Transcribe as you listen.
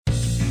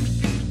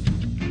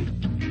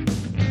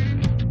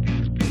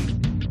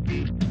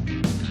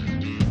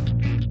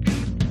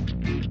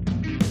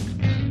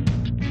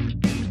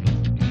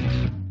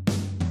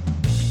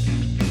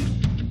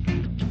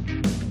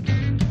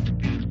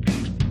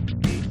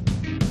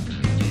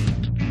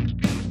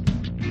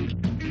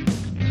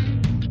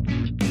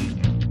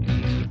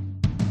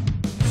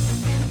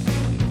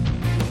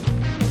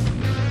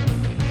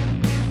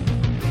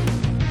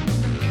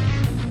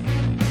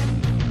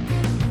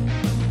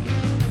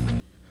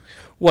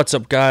What's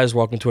up, guys?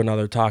 Welcome to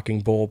another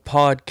Talking Bull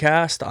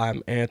podcast.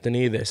 I'm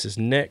Anthony. This is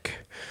Nick.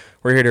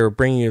 We're here to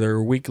bring you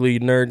their weekly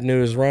nerd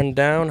news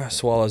rundown,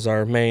 as well as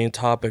our main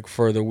topic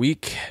for the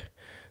week.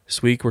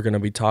 This week, we're going to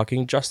be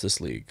talking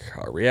Justice League,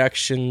 our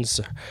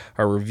reactions,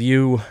 our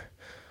review,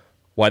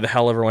 why the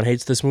hell everyone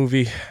hates this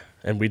movie,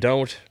 and we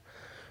don't.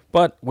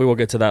 But we will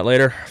get to that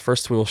later.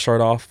 First, we will start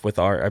off with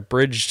our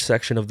abridged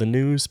section of the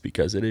news,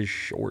 because it is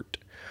short.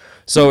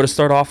 So to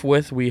start off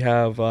with, we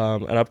have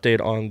an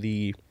update on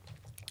the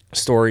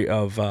story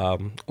of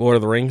Lord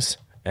of the Rings,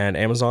 and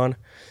Amazon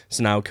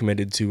is now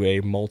committed to a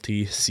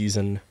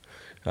multi-season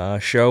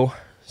show,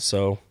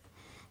 so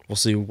we'll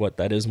see what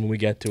that is when we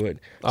get to it.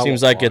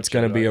 Seems like it's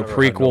going to be a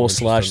prequel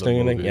slash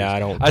thing.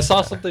 Yeah, I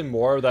saw something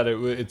more that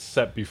it's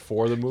set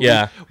before the movie.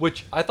 Yeah,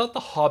 which I thought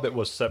The Hobbit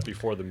was set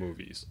before the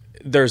movies.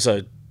 There's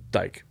a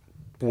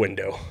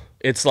window.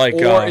 It's like,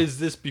 or is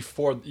this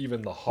before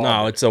even The Hobbit?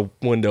 No, it's a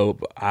window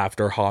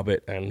after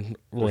Hobbit and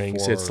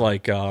Rings. It's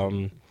like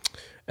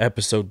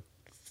episode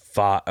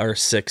 5 or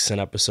 6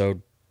 and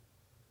episode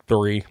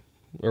 3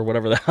 or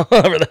whatever the hell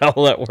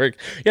that worked.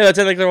 Yeah, I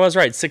think that was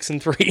right. 6 and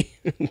 3.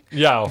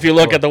 Yeah, if you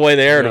look at the way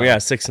they aired them,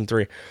 6 and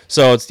 3.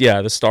 So it's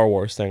the Star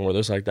Wars thing where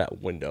there's like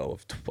that window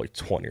of like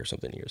 20 or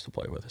something years to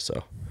play with.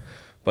 So,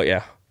 but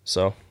yeah,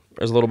 so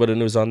there's a little bit of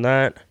news on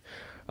that.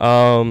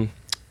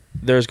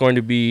 There's going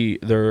to be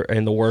there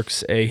in the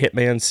works a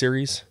Hitman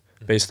series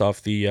based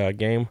off the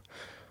game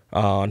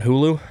on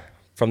Hulu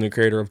from the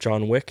creator of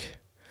John Wick.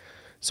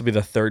 This will be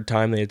the third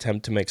time they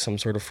attempt to make some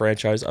sort of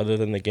franchise other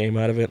than the game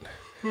out of it.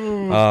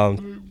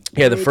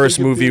 The first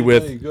movie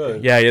with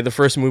the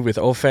first movie with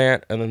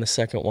Ophant, and then the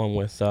second one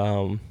with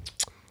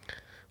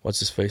what's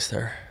his face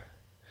there?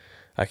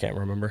 I can't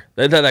remember.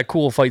 That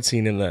cool fight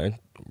scene in the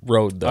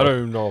road, though. I don't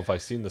even know if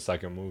I've seen the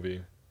second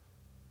movie.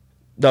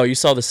 No, you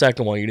saw the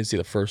second one. You didn't see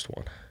the first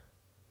one.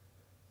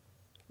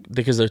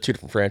 Because they're two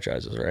different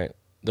franchises, right?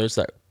 There's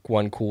that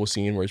one cool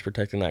scene where he's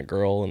protecting that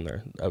girl and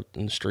they're out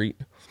in the street.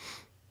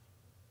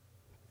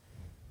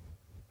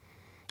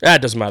 It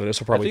doesn't matter. This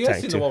will probably tank too. I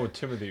think I've seen the one with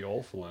Timothy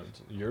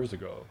Olyphant years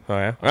ago. Oh,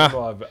 yeah? I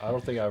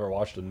don't think I ever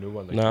watched a new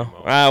one that came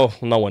out. Well,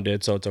 no one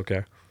did, so it's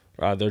okay.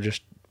 They're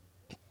just...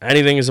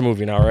 Anything is a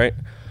movie now, right?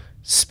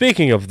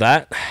 Speaking of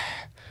that,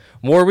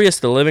 Morbius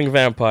the Living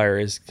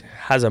Vampire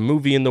has a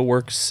movie in the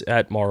works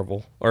at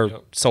Marvel. Or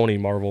Sony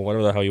Marvel,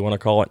 whatever the hell you want to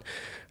call it.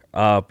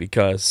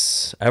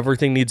 Because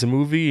everything needs a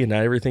movie and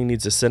everything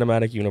needs a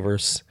cinematic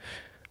universe.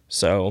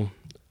 So,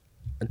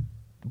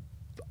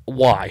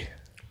 why?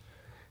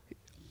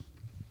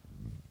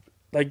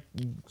 Like,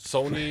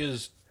 Sony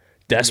is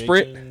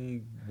desperate,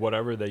 making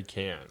whatever they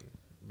can,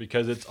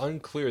 because it's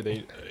unclear.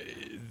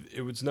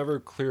 It was never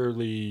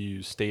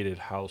clearly stated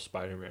how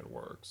Spider-Man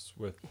works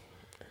with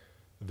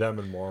them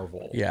and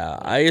Marvel. Yeah,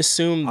 I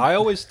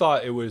always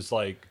thought it was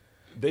like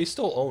they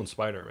still own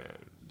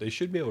Spider-Man. They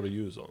should be able to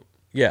use them.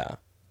 Yeah,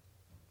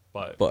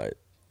 but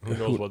who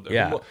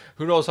knows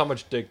who knows how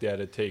much dick they had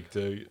to take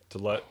to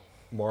let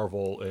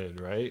Marvel in,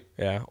 right?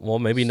 Yeah. Well,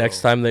 maybe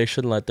next time they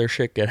shouldn't let their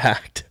shit get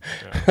hacked.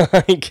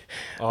 Yeah.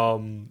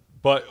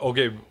 But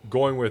okay,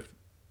 going with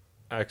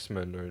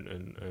X-Men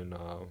and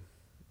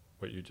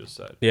what you just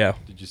said. Yeah.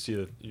 Did you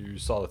see you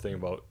saw the thing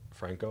about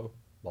Franco,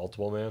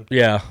 Multiple Man?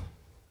 Yeah.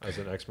 As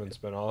an X-Men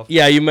spinoff.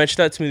 Yeah, you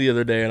mentioned that to me the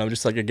other day, and I'm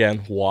just like,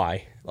 again,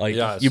 why? Like,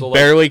 you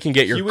barely can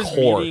get your core. He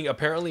was meeting,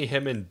 apparently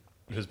him and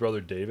his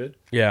brother David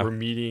were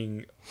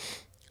meeting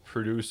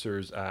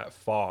producers at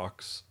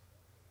Fox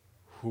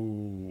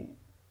who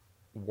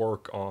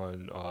work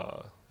on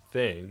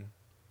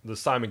the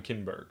Simon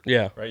Kinberg.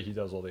 Yeah. Right? He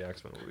does all the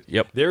X-Men movies.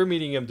 Yep. They were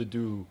meeting him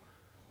to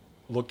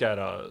look at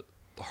the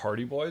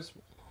Hardy Boys.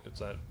 It's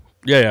that.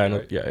 Yeah, I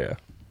know. Yeah.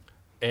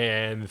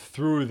 And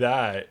through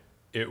that,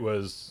 it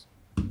was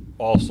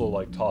also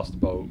like tossed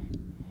about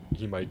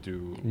he might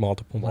do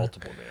Multiple Man.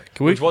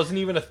 Which wasn't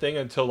even a thing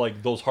until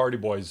like those Hardy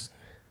Boys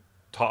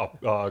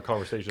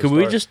conversations. Could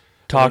we just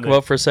talk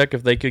about for a sec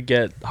if they could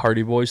get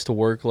Hardy Boys to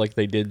work like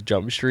they did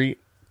Jump Street?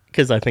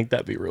 Because I think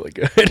that'd be really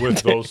good.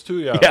 With those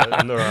two,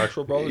 and their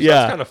actual brothers. Yeah.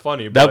 That's kind of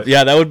funny. But,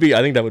 that would be,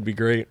 I think that would be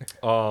great.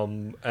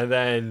 And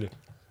then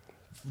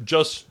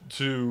just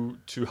to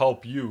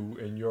help you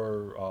in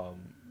your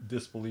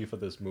disbelief of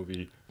this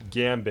movie,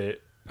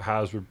 Gambit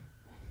has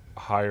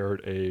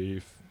hired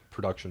a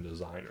production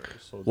designer.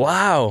 So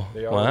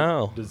they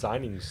are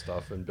designing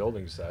stuff and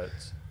building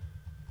sets.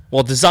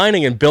 Well,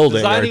 designing and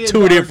building are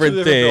two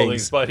different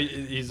things. But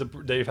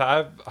they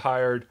have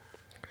hired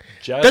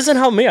Jess. Doesn't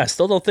help me. I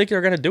still don't think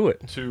they're going to do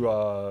it.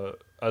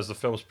 As the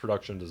film's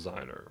production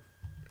designer.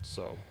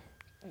 So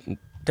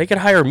they could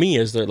hire me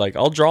as their, like,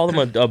 I'll draw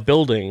them a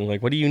building.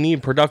 Like, what do you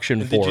need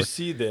production for? Did you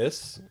see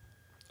this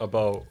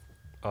about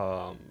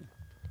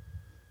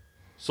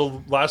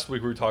so last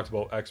week we talked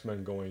about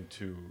X-Men going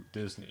to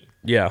Disney.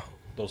 Yeah.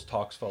 Those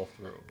talks fell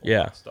through.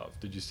 Yeah. Stuff.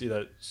 Did you see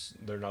that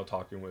they're now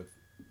talking with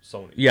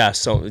Sony? Yeah,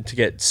 so to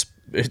get,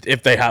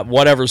 if they have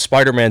whatever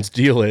Spider-Man's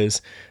deal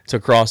is, to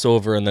cross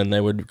over, and then they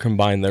would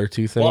combine their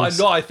two things. Well,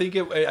 no, I think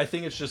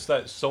it's just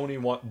that Sony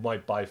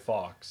might buy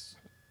Fox.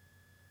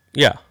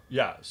 Yeah.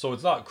 Yeah, so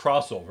it's not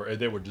crossover, and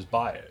they would just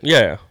buy it.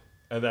 Yeah.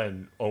 And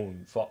then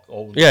own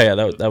Yeah,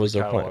 the, that was the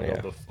their plan.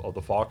 catalog Yeah. of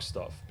the Fox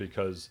stuff,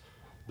 because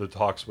the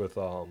talks with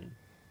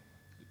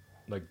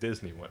like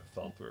Disney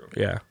fell through.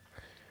 Yeah.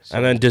 So,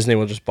 And then Disney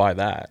will just buy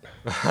that.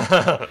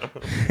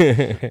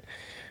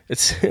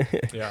 It's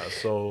yeah,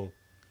 so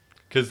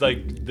because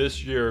like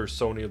this year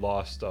Sony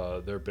lost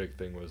their big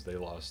thing was they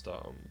lost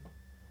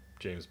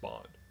James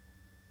Bond.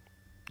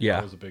 yeah.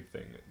 That was a big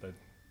thing. That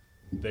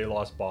they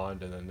lost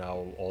Bond, and then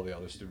now all the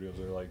other studios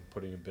are like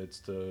putting in bids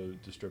to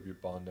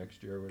distribute Bond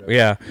next year or whatever.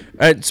 Yeah.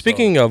 And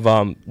speaking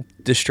of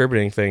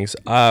distributing things,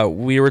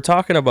 we were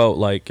talking about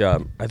like I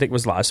think it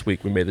was last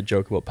week we made the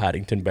joke about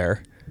Paddington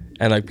Bear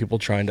and like people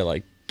trying to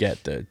like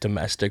get the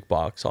domestic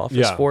box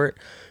office for it.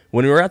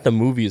 When we were at the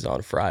movies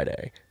on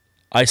Friday,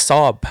 I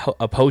saw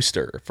a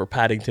poster for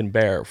Paddington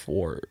Bear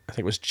for I think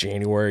it was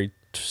January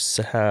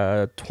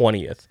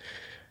 20th.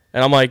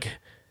 And I'm like,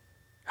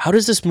 how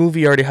does this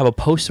movie already have a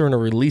poster and a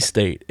release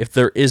date if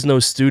there is no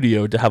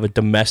studio to have a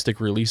domestic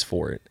release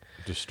for it?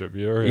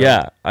 Distributor.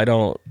 Yeah, I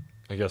don't.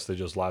 I guess they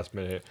just last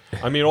minute.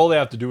 I mean, all they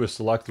have to do is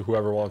select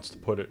whoever wants to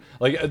put it.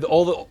 Like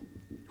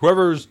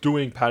whoever's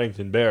doing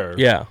Paddington Bear.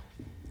 Yeah.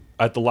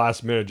 At the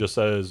last minute, just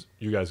says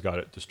you guys got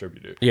it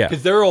distributed. Yeah.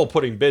 Because they're all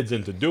putting bids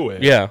in to do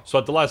it. Yeah. So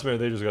at the last minute,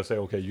 they just gotta say,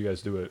 okay, you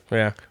guys do it.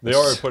 Yeah. They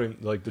are putting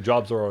like the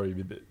jobs are already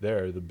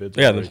there. The bids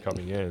are already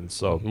coming in.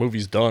 So the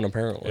movie's done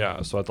apparently.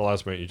 yeah. So at the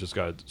last minute, you just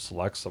gotta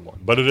select someone.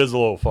 But it is a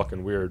little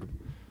fucking weird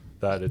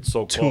that it's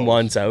so close. 2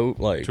 months out,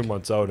 like 2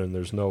 months out, and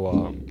there's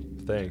no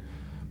thing.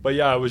 But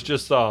yeah, it was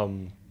just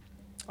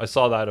I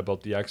saw that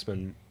about the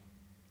X-Men.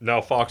 Now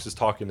Fox is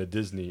talking to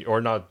Disney, or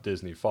not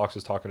Disney. Fox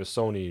is talking to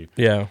Sony.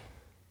 Yeah.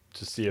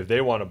 To see if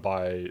they want to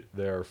buy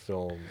their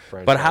film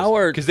franchise. But how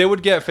are because they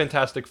would get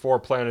Fantastic Four,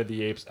 Planet of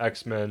the Apes,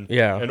 X-Men,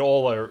 and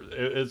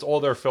it's all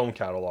their film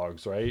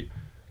catalogs, right?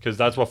 Because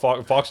that's what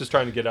Fox is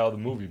trying to get out of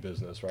the movie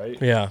business,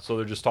 right? Yeah. So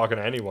they're just talking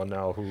to anyone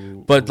now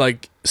who. But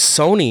like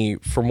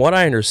Sony, from what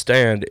I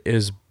understand,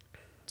 is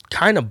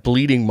kind of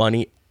bleeding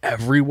money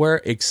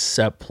everywhere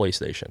except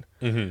PlayStation.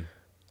 Mm-hmm.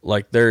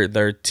 Like their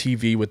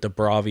TV with the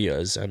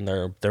Bravias and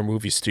their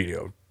movie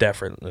studio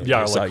definitely.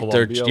 Yeah, like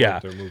Columbia, yeah,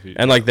 like their movie,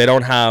 and like they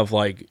don't have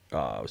like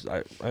I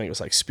think it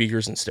was like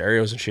speakers and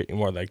stereos and shit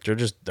anymore. Like they're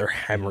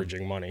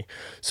hemorrhaging money.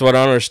 So I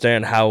don't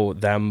understand how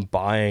them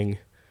buying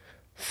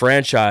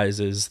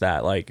franchises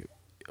that like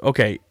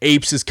okay,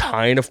 Apes is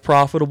kind of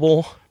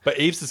profitable. But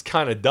Apes is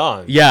kind of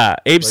done. Yeah,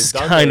 Apes is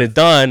kind of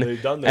done,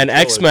 and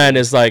X-Men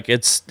is like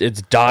it's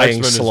dying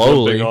X-Men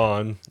slowly. Is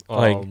on.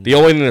 Like the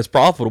only thing that's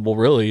profitable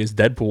really is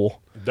Deadpool.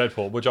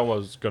 Which I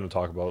was going to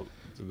talk about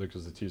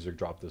because the teaser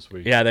dropped this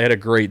week. Yeah, they had a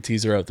great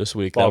teaser out this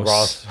week. Bob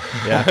Ross,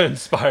 yeah,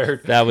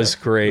 inspired. That was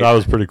great. That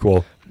was pretty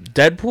cool.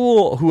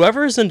 Deadpool,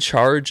 whoever's in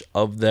charge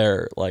of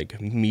their like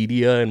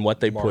media and what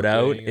they put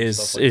out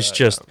is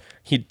just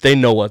they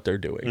know what they're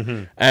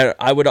doing, and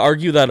I would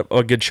argue that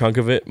a good chunk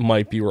of it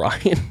might be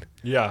Ryan.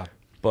 Yeah,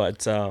 but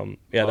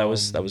that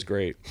was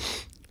great.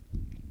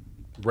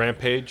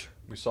 Rampage.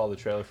 We saw the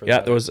trailer for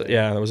that. There was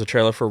a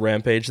trailer for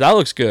Rampage. That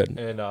looks good.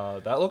 And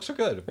that looks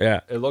good. Yeah.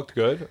 It looked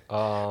good.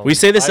 We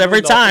say this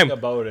every time,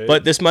 about it.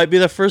 But this might be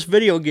the first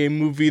video game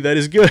movie that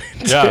is good.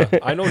 Yeah,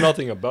 I know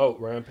nothing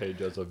about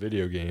Rampage as a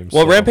video game.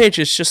 Well, Rampage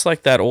is just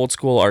like that old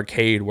school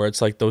arcade where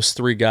it's like those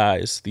three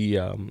guys, the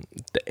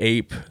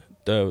ape,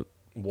 the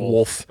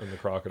wolf and the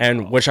crocodile.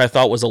 And which I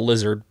thought was a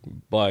lizard,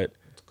 but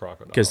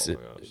crocodile,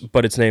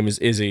 but its name is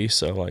Izzy,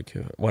 so like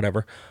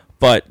whatever.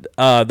 But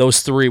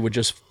those three would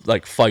just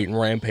like fight and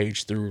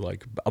rampage through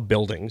like a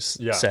building's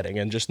setting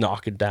and just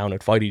knock it down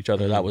and fight each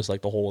other. That was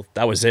like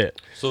that was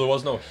it. So there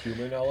was no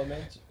human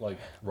element, like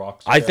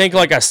rocks. I think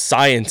like a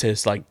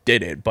scientist like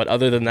did it, but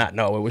other than that,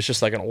 no. It was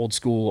just like an old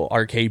school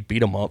arcade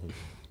beat 'em up.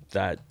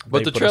 But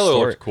the trailer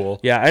looked cool.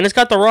 Yeah, and it's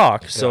got The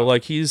Rock, so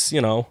like he's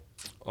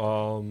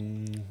What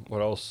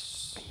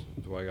else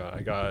do I got?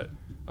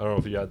 I don't know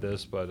if you got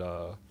this, but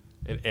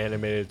an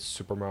animated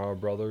Super Mario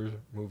Brothers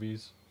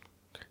movies.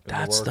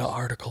 That's the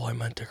article I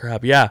meant to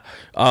grab. Yeah,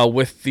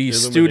 with the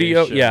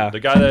studio. Yeah, the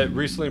guy that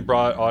recently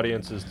brought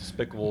audiences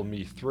Despicable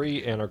Me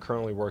 3 and are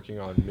currently working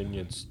on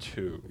Minions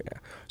 2. Yeah.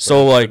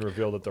 So it's like been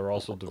revealed that they're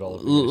also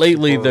developing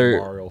lately Super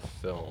Mario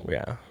film.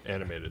 Yeah,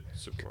 animated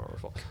Super Mario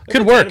film.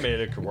 Could work.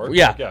 Animated could work.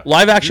 Yeah,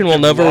 live action will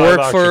never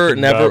work for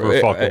never.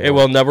 It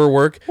will never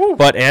work. Woo.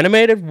 But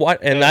animated,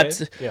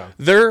 that's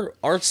their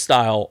art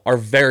style are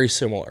very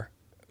similar.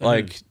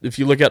 Like if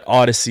you look at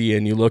Odyssey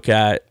and you look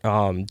at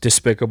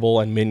Despicable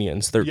and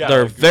Minions,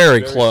 they're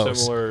very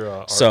close. Similar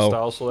art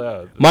style,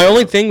 so my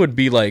only thing would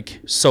be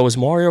like, so is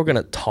Mario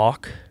gonna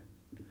talk?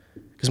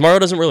 Because Mario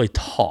doesn't really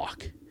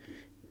talk.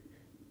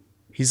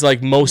 He's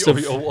like he'll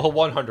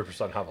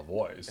 100% have a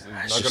voice.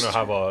 He's not gonna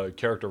have a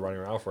character running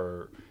around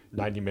for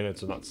 90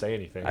 minutes and not say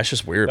anything. That's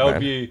just weird. That would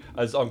be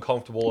as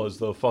uncomfortable as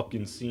the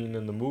fucking scene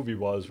in the movie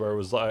was, where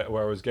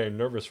I was getting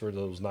nervous for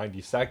those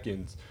 90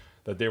 seconds.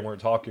 that they weren't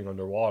talking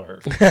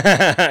underwater.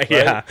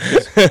 Yeah.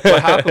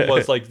 What happened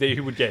was like he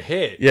would get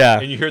hit. Yeah.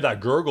 And you hear that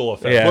gurgle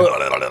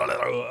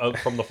effect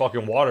from the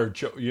fucking water,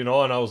 you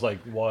know. And I was like,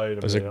 wait a minute.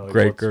 It was a like,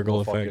 great what's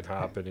gurgle fucking effect.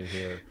 happening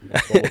here?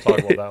 But we'll talk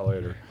about that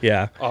later.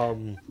 Yeah.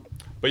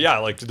 But yeah,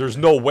 like there's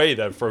no way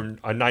that from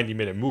a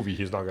 90-minute movie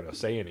he's not gonna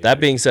say anything. That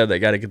being said, they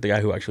got to get the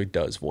guy who actually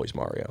does voice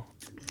Mario.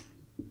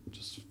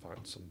 Just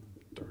find some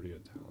dirty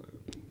Italian.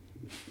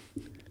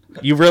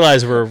 You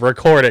realize we're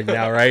recording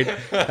now, right?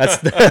 That's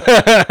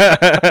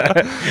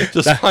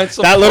Find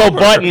some that little plumber.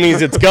 button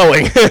means it's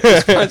going.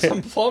 Just find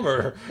some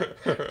plumber.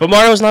 But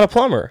Mario's not a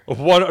plumber.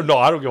 No,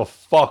 I don't give a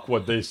fuck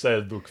what they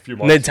said a few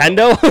months ago.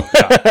 Nintendo?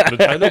 Yeah,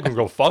 Nintendo can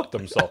go fuck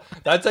themselves.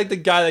 That's like the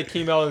guy that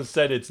came out and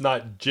said it's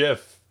not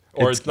GIF.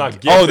 Or it's not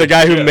GIF. Oh, the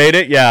guy who GIF. made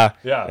it? Yeah.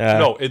 Yeah.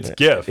 No, it's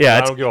GIF. Yeah, I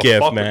it's don't give a GIF,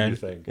 fuck man. what you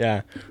think.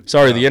 Yeah.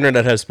 Sorry, the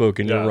internet has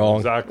spoken. You're wrong.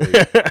 Exactly.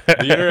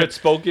 The internet's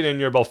spoken,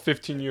 and you're about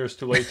 15 years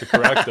too late to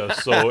correct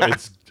us. So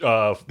it's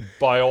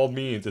by all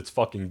means, it's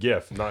fucking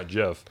GIF, not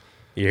GIF.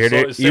 You heard So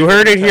it. same You with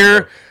heard it Nintendo.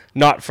 here,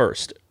 not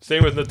first.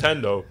 Same with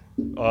Nintendo.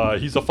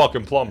 He's a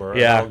fucking plumber.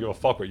 Yeah. I don't give a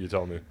fuck what you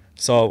tell me.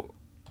 So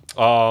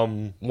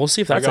we'll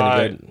see if that's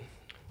any good.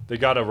 They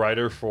got a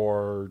writer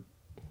for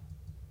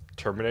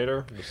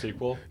Terminator, the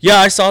sequel. Yeah,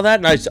 I saw that,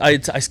 and I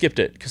skipped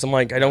it because I'm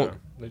like, I don't.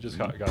 They just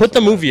got Put the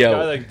some guy- movie out.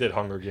 Guy that did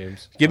Hunger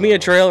Games. Give me a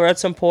trailer at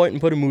some point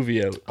and put a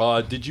movie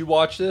out. Did you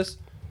watch this?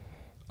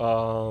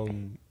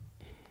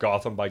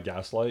 Gotham by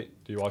Gaslight.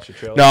 Do you watch the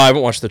trailer? No, I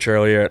haven't watched the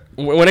trailer yet.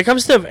 When it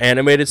comes to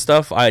animated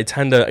stuff, I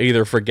tend to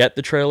either forget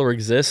the trailer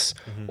exists,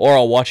 or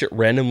I'll watch it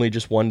randomly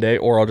just one day,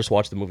 or I'll just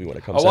watch the movie when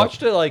it comes out. I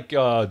watched it like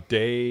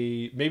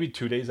maybe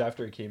 2 days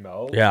after it came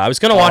out. Yeah, I was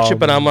gonna watch it,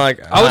 but I'm like,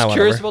 I was whatever.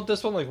 curious about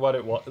this one, like what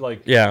it was.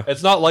 Like, Yeah.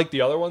 it's not like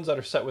the other ones that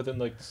are set within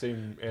like the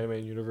same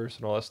anime universe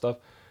and all that stuff.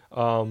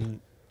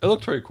 It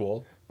looked pretty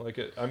cool. Like,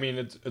 I mean,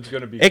 it's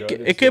gonna be. It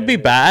good. it could be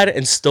bad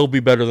and still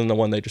be better than the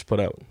one they just put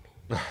out.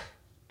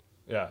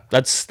 Yeah.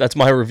 That's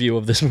my review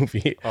of this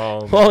movie.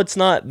 Well, it's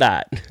not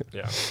that.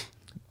 Yeah.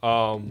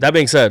 That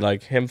being said,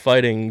 like him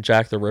fighting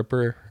Jack the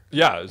Ripper,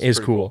 Yeah, it's is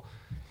pretty cool.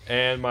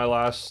 And my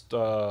last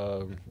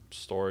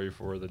story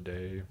for the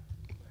day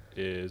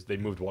is they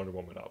moved Wonder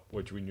Woman up,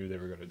 which we knew they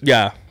were going to do.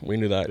 Yeah, we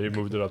knew that. They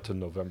moved it up to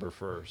November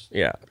 1st.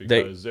 Yeah,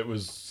 Because it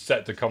was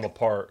set to come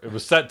apart. It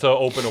was set to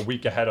open a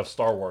week ahead of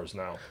Star Wars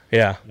now.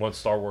 Yeah. Once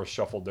Star Wars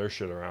shuffled their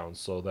shit around.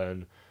 So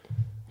then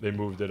they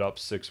moved it up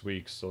 6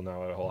 weeks. So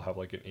now it'll have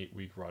like an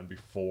 8-week run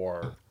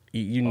before.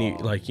 You need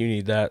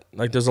that.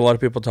 Like, there's a lot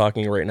of people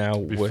talking right now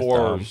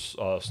Before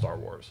Star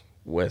Wars.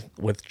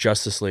 with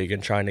Justice League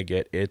and trying to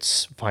get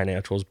its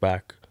financials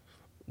back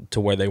to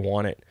where they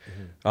want it.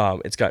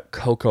 It's got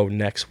Coco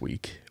next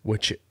week,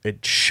 which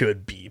it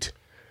should beat.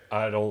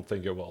 I don't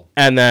think it will.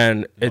 And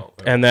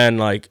then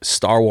like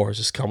Star Wars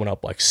is coming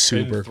up like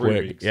super In 3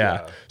 quick. weeks, yeah.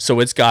 yeah. So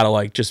it's got to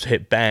like just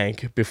hit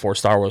bank before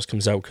Star Wars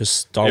comes out because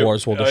Star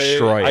Wars will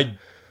destroy it.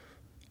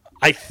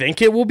 I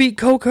think it will beat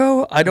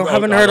Coco.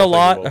 Haven't heard a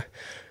lot.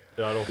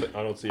 I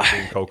don't see it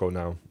being Coco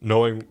now.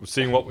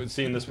 Seeing what we've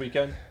seen this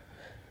weekend.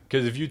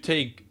 Because if you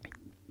take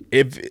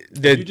the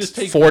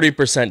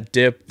 40%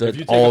 dip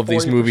that all of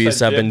these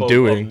movies have been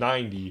doing,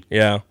 90,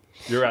 yeah,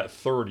 you're at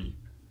 30.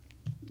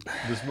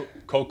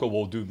 Coco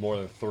will do more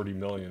than 30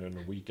 million in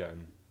a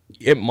weekend.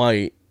 it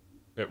might.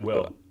 It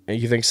will.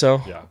 You think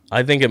so? Yeah.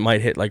 I think it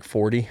might hit like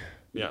 40.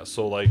 Yeah,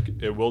 so like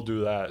it will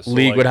do that. So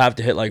League like, would have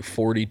to hit like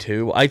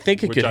 42. I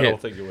think it which could I hit.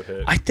 don't think it would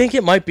hit. I think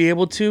it might be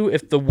able to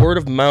if the word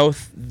of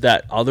mouth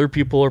that other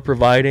people are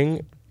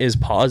providing is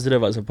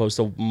positive as opposed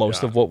to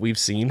most of what we've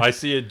seen. I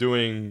see it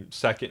doing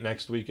second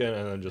next weekend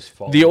and then just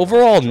falling. The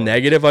overall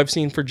negative I've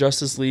seen for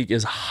Justice League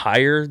is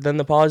higher than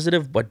the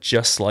positive, but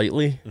just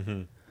slightly.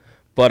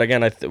 But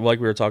again, like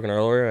we were talking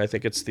earlier, I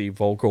think it's the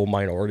vocal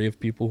minority of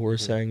people who are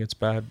saying it's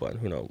bad. But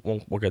who knows?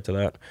 We'll get to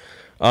that.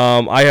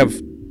 I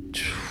have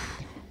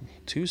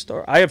two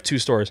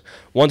stories.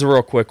 One's a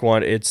real quick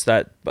one. It's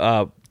that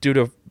due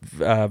to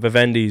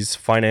Vivendi's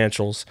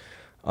financials,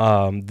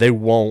 they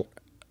won't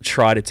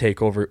try to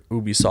take over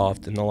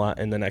Ubisoft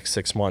in the next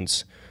 6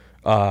 months.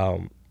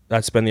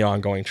 That's been the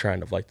ongoing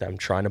trend of like them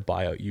trying to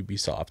buy out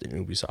Ubisoft,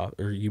 and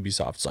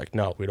Ubisoft's like,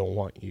 no, we don't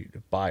want you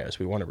to buy us.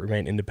 We want to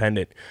remain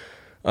independent.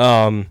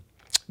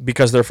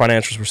 Because their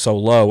financials were so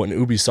low, and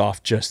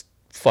Ubisoft just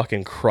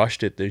fucking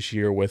crushed it this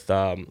year with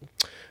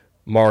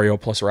Mario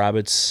plus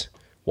Rabbids,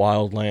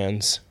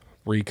 Wildlands,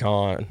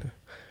 Recon,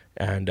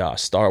 and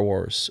Star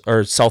Wars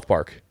or South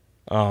Park,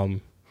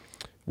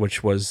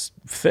 which was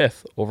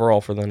 5th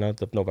overall for the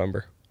month of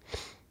November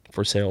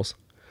for sales.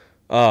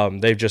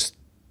 They just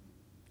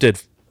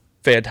did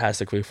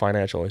fantastically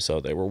financially, so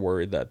they were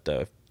worried that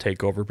the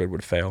takeover bid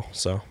would fail.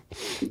 So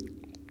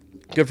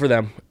good for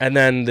them. And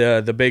then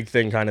the big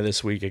thing kind of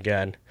this week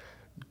again,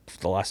 for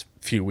the last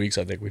few weeks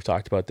I think we've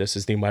talked about this,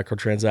 is the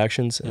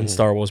microtransactions in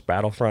Star Wars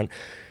Battlefront.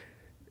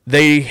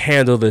 They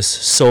handle this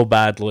so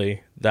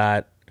badly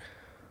that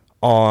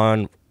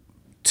on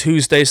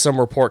Tuesday, some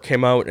report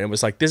came out and it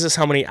was like, this is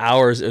how many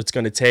hours it's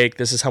going to take.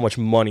 This is how much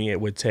money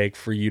it would take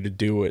for you to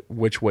do it,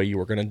 which way you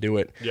were going to do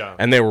it. Yeah.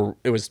 And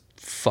it was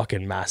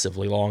fucking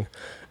massively long.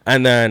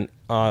 And then,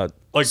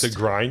 like the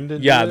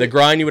grind? Yeah, the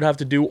grind you would have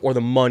to do or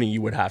the money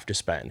you would have to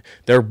spend.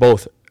 They're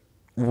both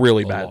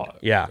really bad. lot.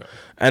 Yeah. Okay.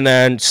 And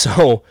then,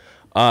 so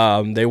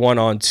they went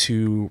on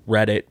to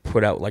Reddit,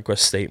 put out like a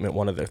statement,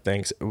 one of their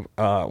things,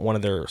 one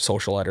of their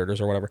social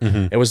editors or whatever.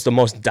 It was the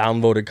most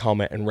downvoted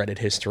comment in Reddit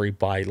history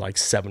by like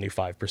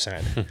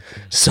 75%.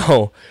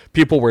 So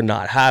people were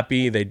not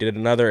happy. They did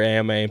another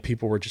AMA and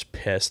people were just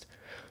pissed.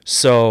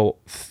 So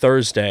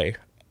Thursday,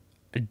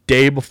 a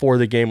day before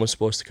the game was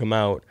supposed to come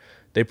out,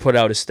 they put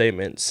out a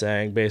statement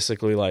saying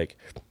basically like,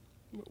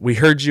 we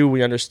heard you,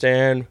 we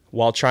understand,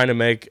 while trying to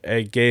make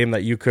a game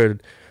that you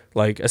could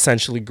like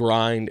essentially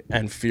grind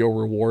and feel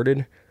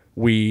rewarded,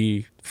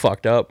 we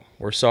fucked up.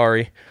 We're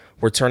sorry.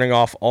 We're turning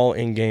off all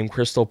in-game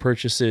crystal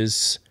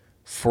purchases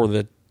for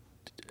the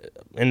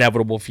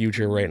inevitable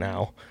future right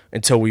now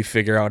until we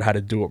figure out how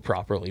to do it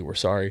properly. We're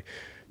sorry.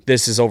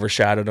 This has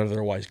overshadowed an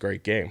otherwise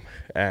great game.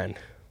 And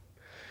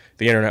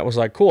the internet was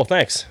like, cool,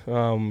 thanks.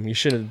 You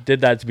should have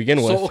did that to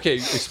begin with. So, okay,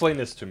 explain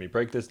this to me.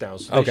 Break this down.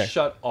 So they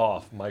shut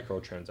off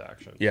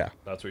microtransactions. Yeah.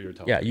 That's what you're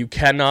telling me. Yeah, you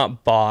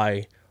cannot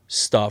buy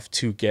stuff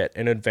to get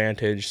an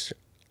advantage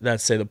that,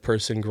 say, the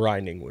person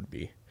grinding would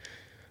be.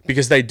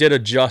 Because they did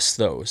adjust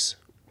those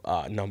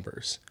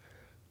numbers.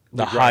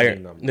 The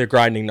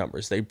grinding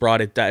numbers. They brought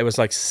it down. It was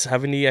like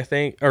 70, I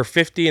think, or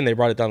 50, and they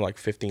brought it down to like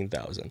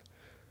 15,000.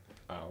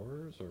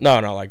 Hours? Or?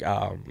 No, like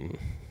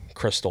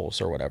crystals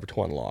or whatever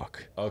to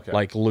unlock. Okay.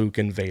 Like Luke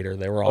and Vader,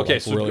 they were all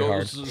like so really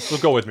hard. So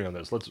go with me on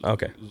this. Let's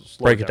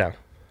break it down.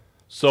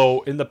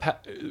 So in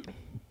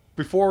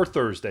before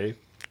Thursday,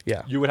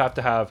 yeah, you would have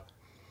to have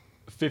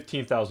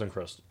 15,000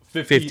 crystals.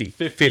 50.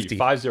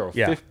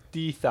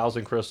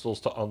 50,000 crystals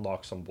to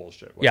unlock some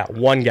bullshit. Whatever.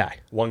 Yeah,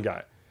 one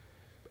guy.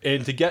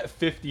 And to get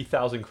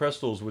 50,000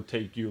 crystals would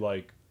take you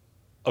like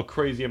a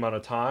crazy amount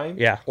of time.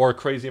 Yeah. Or a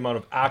crazy amount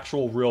of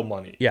actual real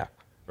money. Yeah.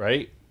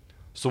 Right?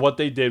 So what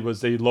they did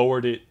was they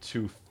lowered it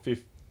to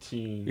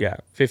 15. Yeah,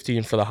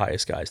 15 for the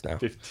highest guys now.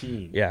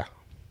 15. Yeah.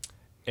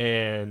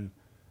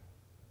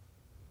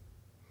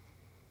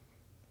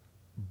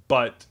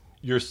 But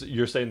you're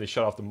saying they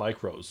shut off the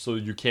micros, so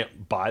you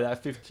can't buy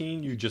that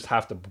 15. You just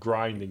have to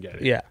grind and get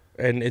it. Yeah,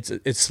 and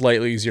it's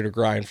slightly easier to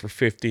grind for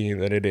 15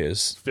 than it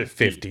is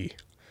 50.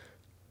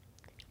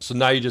 So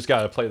now you just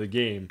got to play the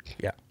game.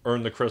 Yeah.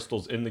 Earn the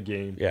crystals in the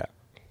game. Yeah.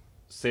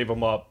 Save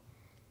them up,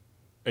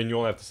 and you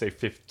only have to save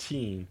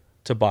 15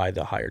 to buy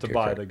the higher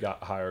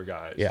higher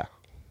guys. Yeah.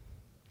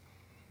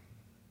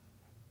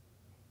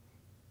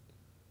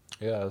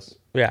 Yes.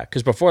 Yeah,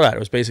 because before that, it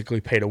was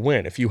basically pay to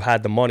win. If you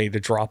had the money to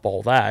drop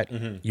all that,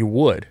 you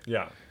would.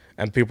 Yeah.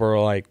 And people are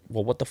like,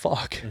 well, what the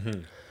fuck?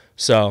 Mm-hmm.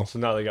 So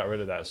now they got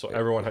rid of that. So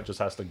everyone just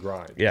has to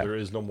grind. Yeah. There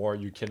is no more.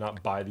 You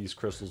cannot buy these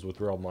crystals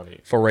with real money.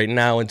 For right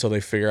now, until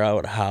they figure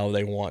out how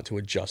they want to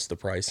adjust the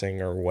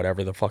pricing or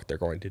whatever the fuck they're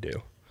going to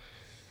do.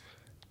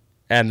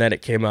 And then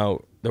it came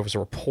out, there was a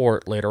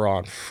report later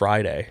on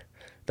Friday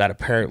that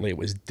apparently it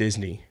was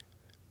Disney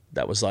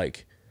that was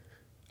like,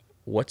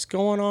 what's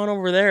going on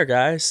over there,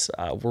 guys?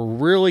 We're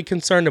really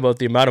concerned about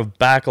the amount of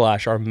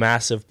backlash our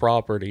massive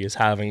property is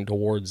having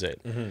towards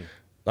it. Mm-hmm.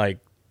 Like,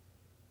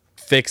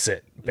 fix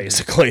it,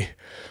 basically. Mm-hmm.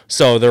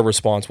 So their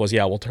response was,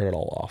 yeah, we'll turn it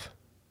all off.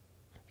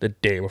 The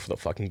day before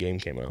the fucking game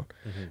came out.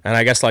 Mm-hmm. And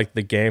I guess, like,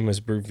 the game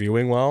is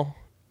reviewing well,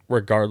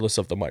 regardless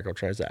of the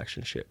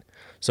microtransaction shit.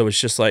 So it's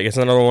just like, it's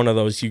another one of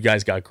those, you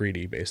guys got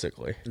greedy,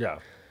 basically. Yeah.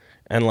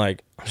 And,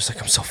 like, I'm just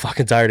like, I'm so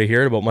fucking tired of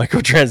hearing about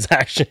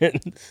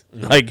microtransactions.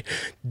 Mm-hmm. Like,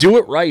 do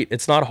it right.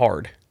 It's not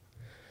hard.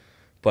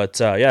 But,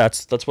 yeah,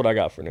 that's what I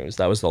got for news.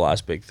 That was the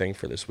last big thing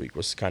for this week,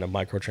 was kind of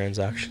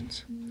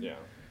microtransactions. Yeah.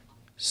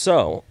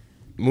 So,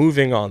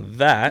 moving on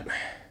that,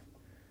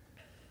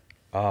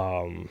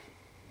 random.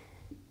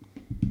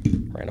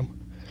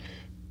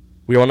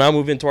 We will now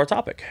move into our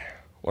topic.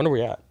 When are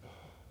we at?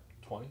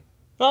 20.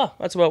 Ah,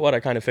 that's about what I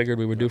kind of figured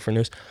we would do for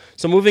news.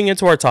 So, moving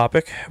into our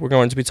topic, we're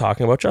going to be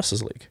talking about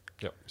Justice League.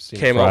 Yep.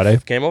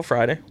 Came out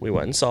Friday. We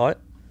went and saw it.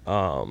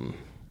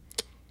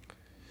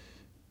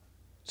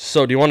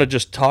 So do you want to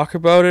just talk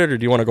about it, or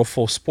do you want to go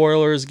full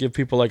spoilers, give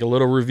people like a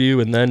little review,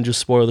 and then just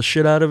spoil the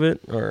shit out of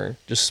it, or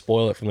just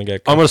spoil it from the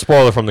get-go? I'm going to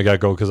spoil it from the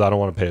get-go because I don't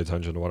want to pay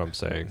attention to what I'm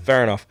saying.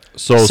 Fair enough.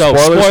 So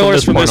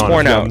spoilers from this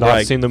point out. If you have not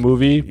like, seen the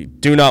movie,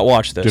 do not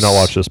watch this. Do not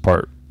watch this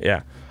part.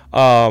 Yeah.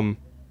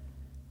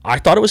 I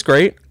thought it was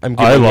great. I'm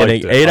giving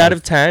it an 8 out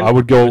of 10. I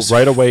would go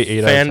right away 8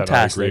 out of 10.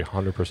 Fantastic. I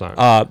agree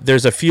 100%.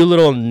 There's a few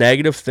little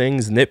negative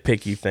things,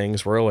 nitpicky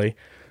things, really.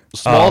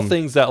 Small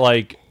things that,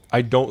 like,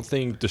 I don't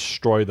think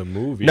destroy the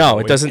movie. No,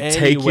 it doesn't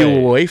take you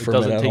away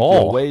from it at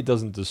all. It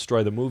doesn't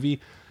destroy the movie.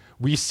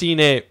 We seen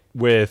it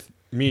with,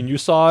 me and you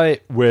saw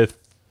it with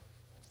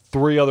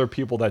 3 other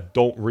people that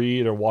don't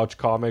read or watch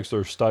comics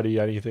or study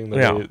anything.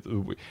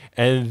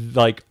 And,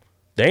 like,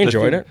 they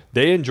enjoyed it.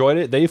 They enjoyed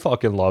it. They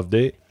fucking loved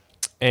it.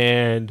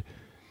 And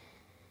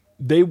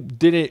they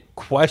didn't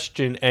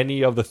question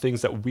any of the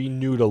things that we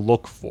knew to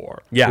look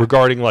for. Yeah.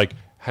 Regarding like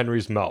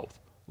Henry's mouth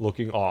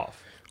looking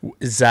off.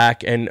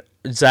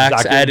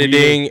 Zach's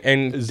editing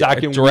and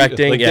Zach and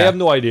directing. Like they have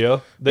no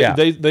idea. Yeah.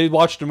 They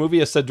watched the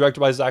movie. It said directed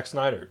by Zack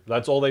Snyder.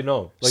 That's all they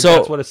know. Like So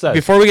that's what it says.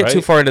 before we get right?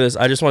 too far into this,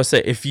 I just want to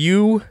say, if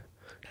you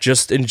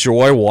just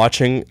enjoy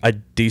watching a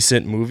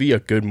decent movie, a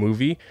good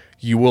movie,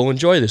 you will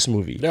enjoy this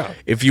movie. Yeah.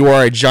 If you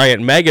are a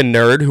giant mega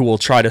nerd who will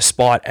try to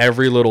spot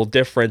every little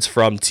difference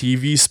from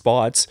TV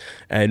spots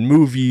and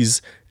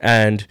movies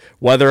and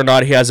whether or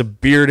not he has a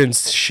beard and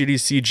shitty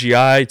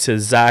CGI to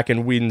Zach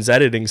and Whedon's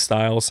editing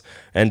styles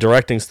and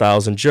directing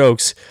styles and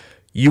jokes,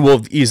 you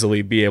will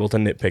easily be able to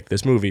nitpick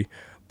this movie.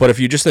 But if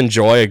you just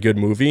enjoy a good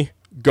movie,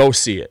 go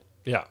see it.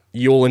 Yeah.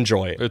 You'll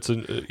enjoy it.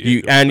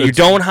 You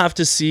don't have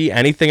to see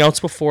anything else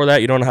before that.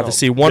 You don't have to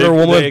see Wonder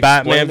Woman,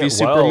 Batman v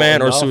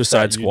Superman, or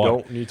Suicide Squad. You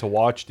don't need to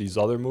watch these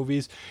other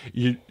movies.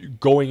 You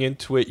going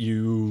into it,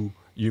 you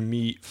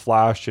meet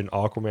Flash and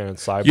Aquaman and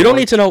Cyborg. You don't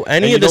need to know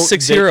any of the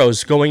six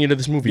heroes going into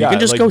this movie. You can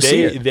just go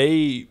see it.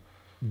 They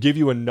give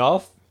you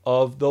enough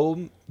of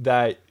them,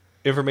 that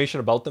information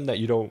about them, that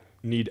you don't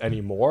need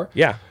any more.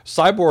 Yeah.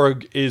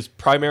 Cyborg is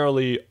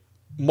primarily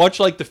much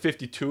like the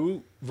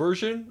 52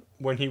 version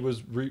when he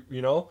was,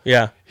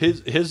 Yeah.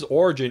 His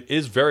origin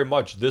is very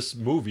much this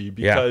movie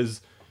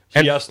because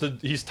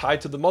he's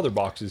tied to the mother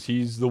boxes.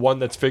 He's the one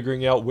that's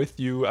figuring out with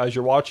you as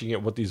you're watching it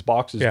what these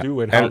boxes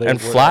do and how they and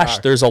Flash,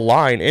 there's a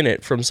line in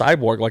it from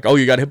Cyborg like, "Oh,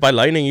 you got hit by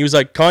lightning." He was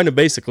like, "Kind of,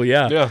 basically,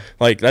 yeah." Yeah.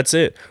 Like that's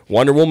it.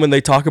 Wonder Woman,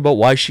 they talk about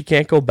why she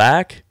can't go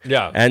back.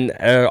 Yeah. And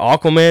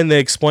Aquaman, they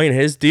explain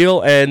his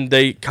deal, and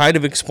they kind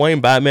of explain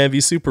Batman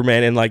v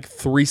Superman in like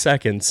 3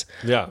 seconds.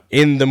 Yeah.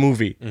 In the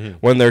movie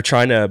when they're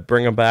trying to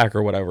bring him back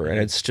or whatever, and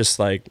it's just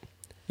like,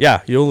 yeah,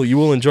 you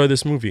will enjoy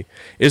this movie.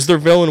 Is their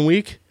villain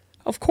weak?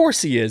 Of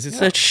course he is. It's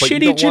a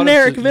shitty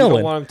generic villain. You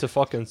don't want him to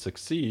fucking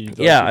succeed.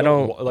 Yeah, I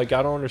don't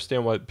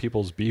understand what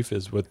people's beef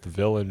is with the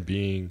villain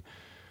being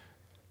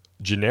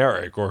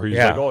generic, or he's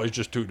like, oh, he's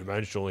just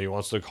two-dimensional. He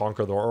wants to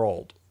conquer the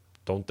world.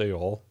 Don't they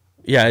all?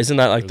 Yeah, isn't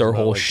that like their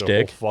whole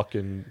shtick? I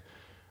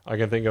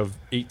can think of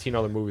 18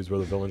 other movies where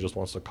the villain just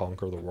wants to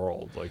conquer the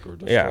world, like, or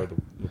destroy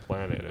the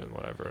planet and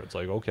whatever. It's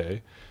like,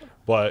 okay,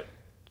 but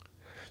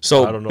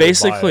so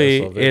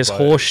basically, his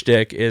whole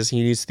shtick is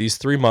he needs these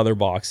 3 mother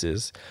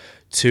boxes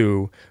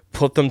to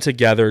put them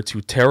together to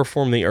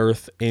terraform the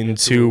Earth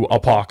into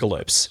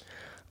apocalypse.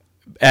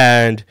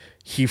 And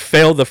he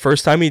failed the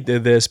first time he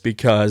did this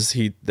because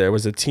there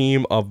was a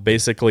team of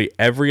basically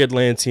every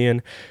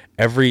Atlantean,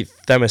 every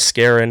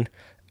Themysciran,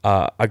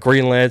 a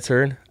Green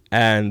Lantern,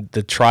 and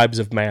the tribes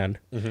of man.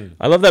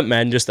 I love that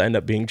men just end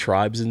up being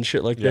tribes and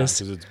shit like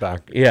this. Yeah, because it's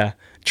back. Yeah,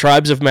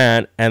 tribes of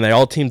man, and they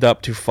all teamed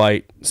up to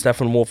fight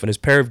Steppenwolf and his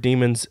pair of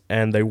demons,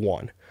 and they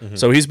won.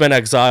 So he's been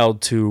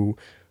exiled to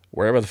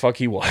wherever the fuck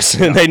he was.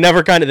 Yeah.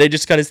 They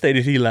just kind of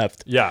stated he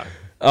left. Yeah.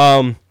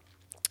 And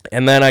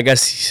then I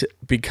guess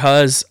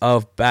because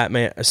of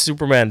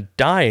Superman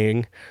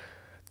dying,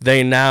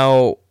 they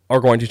now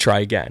are going to try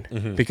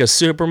again because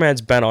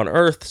Superman's been on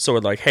Earth. So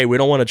it's like, hey, we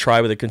don't want to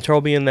try with a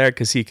control being there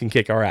because he can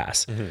kick our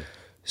ass.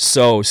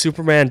 So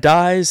Superman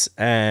dies,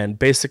 and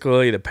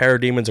basically the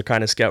parademons are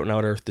kind of scouting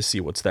out Earth to see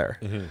what's there.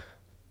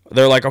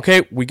 They're like,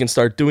 okay, we can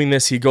start doing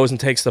this. He goes and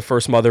takes the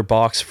first mother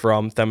box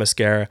from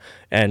Themyscira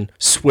and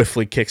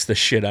swiftly kicks the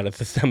shit out of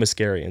the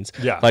Themyscirians.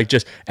 Yeah.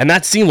 And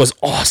that scene was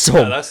awesome.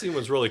 Yeah, that scene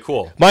was really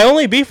cool. My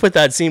only beef with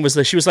that scene was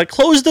that she was like,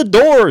 close the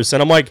doors.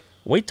 And I'm like,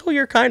 wait till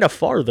you're kind of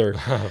farther.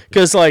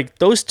 Because, like,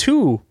 those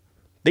two,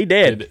 they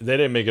did. They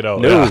didn't make it out.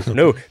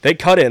 No. They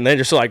cut it, and they're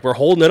just like, we're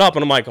holding it up.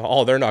 And I'm like,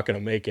 oh, they're not going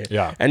to make it.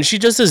 Yeah. And she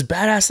does this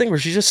badass thing where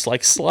she just,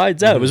 like,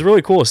 slides out. It was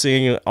really cool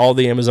seeing all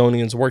the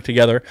Amazonians work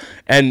together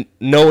and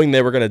knowing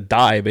they were going to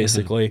die,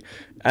 basically.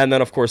 And then,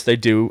 of course, they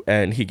do,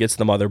 and he gets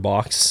the mother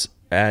box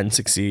and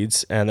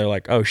succeeds. And they're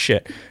like, oh,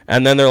 shit.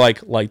 And then they're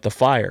like, light the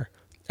fire.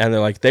 And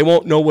they're like, they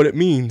won't know what it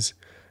means.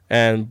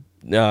 And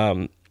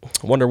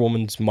Wonder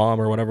Woman's mom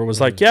or whatever was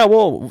like, yeah,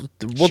 we'll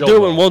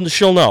do it, and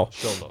she'll know.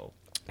 She'll know.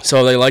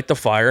 So they light the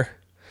fire,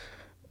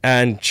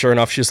 and sure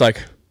enough, she's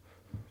like,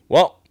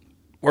 well,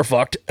 we're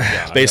fucked.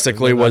 Yeah,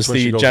 basically was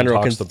the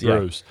general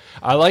Bruce.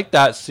 I like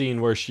that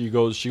scene where she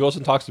goes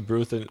and talks to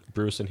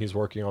Bruce, and he's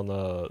working on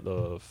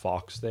the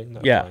Fox thing.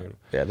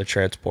 The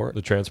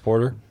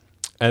transporter.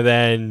 And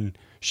then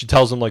she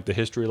tells him like the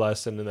history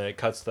lesson, and then it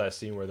cuts to that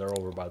scene where they're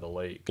over by the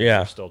lake. Yeah.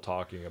 They're still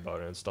talking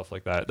about it and stuff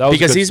like that. Was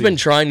because he's been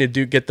trying to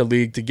get the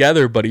league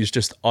together, but he's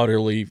just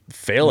utterly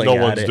failing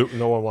at it.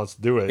 No one wants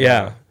to do it.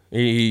 Yeah.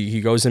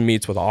 He goes and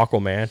meets with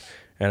Aquaman,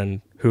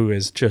 and who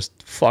is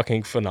just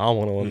fucking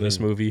phenomenal in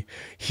this movie.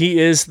 He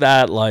is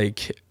that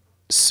like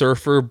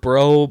surfer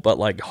bro, but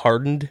like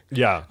hardened.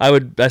 Yeah, I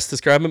would best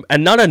describe him,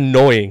 and not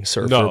annoying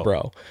surfer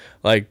bro.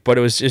 Like, but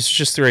it's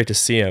just great to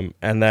see him.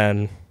 And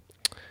then,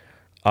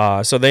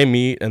 so they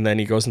meet, and then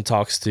he goes and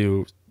talks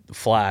to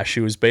Flash,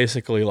 who is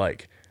basically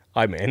like,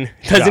 I'm in.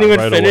 Doesn't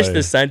even finish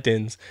the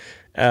sentence.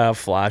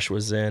 Flash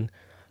was in.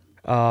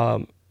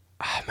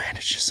 Oh man,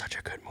 it's just such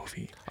a good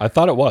movie. I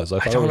thought it was. I I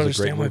thought don't it was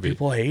a great understand why movie.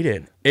 people hate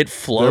it. It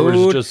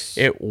flowed.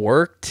 It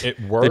worked. It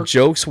worked. The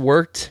jokes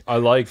worked. I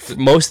liked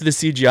most of the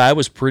CGI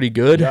was pretty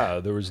good. Yeah,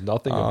 there was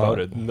nothing about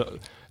it. No,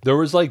 there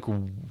was like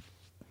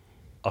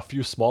a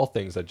few small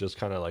things that just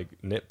kind of like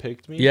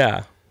nitpicked me.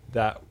 Yeah.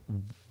 That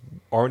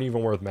aren't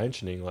even worth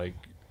mentioning like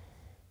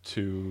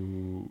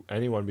to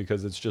anyone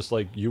because it's just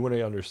like you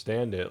wouldn't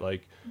understand it.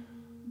 Like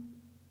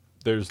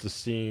there's the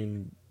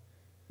scene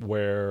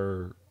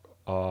where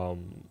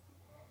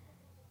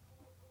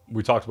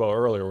we talked about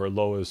earlier where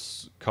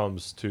Lois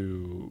comes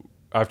to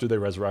after they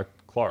resurrect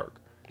Clark.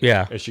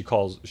 Yeah. And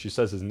she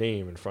says his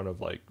name in front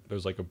of like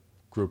there's like a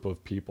group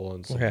of people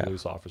and some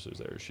police officers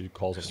there. She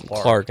calls him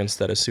Clark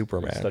instead of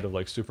Superman. Instead of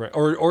like Superman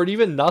or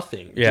even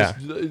nothing. Yeah.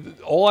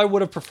 Just, all I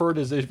would have preferred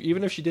is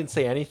even if she didn't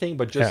say anything,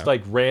 but just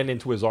like ran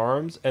into his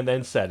arms and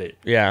then said it.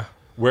 Yeah.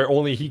 Where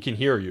only he can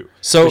hear you.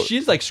 So but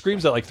she's like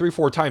screams at like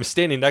 3-4 times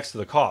standing next to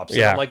the cops.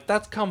 And I'm like,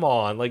 that's come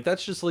on. Like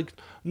that's just like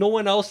no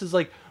one else is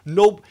like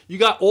nope. You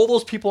got all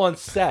those people on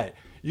set.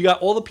 You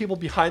got all the people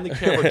behind the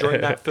camera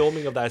during that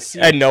filming of that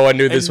scene. And no one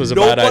knew this was a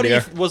bad idea.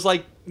 Nobody was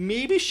like,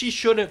 maybe she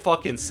shouldn't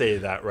fucking say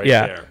that right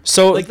there.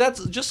 So like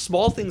that's just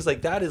small things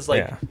like that is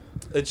like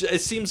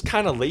it seems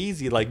kind of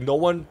lazy. Like no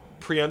one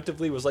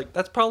preemptively was like,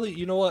 that's probably,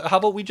 you know what? How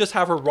about we just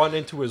have her run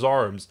into his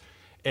arms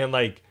and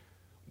like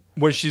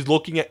when she's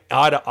looking at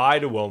eye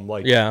to him,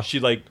 like she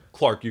like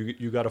Clark,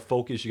 you got to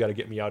focus. You got to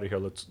get me out of here.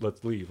 Let's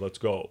leave. Let's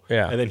go.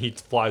 Yeah. And then he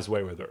flies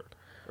away with her.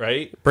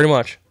 Right. Pretty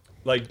much.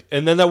 Like,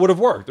 and then that would have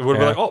worked. It would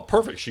have been like, oh,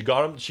 perfect. She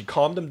got him. She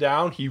calmed him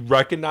down. He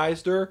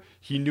recognized her.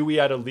 He knew he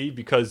had to leave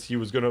because he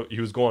was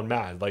going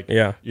mad. Like,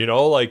 you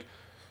know, like,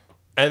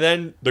 and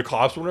then the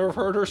cops would have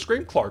heard her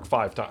scream Clark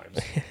 5 times,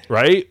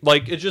 right?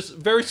 Like, it's just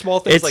very small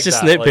things like that.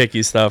 It's just nitpicky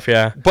like, stuff,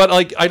 yeah. But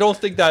like, I don't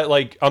think that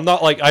like I'm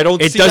not like I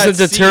don't. It doesn't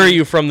deter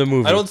you from the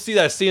movie. I don't see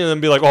that scene and then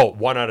be like, oh,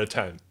 1 out of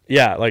 10.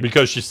 Yeah, like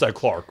because she said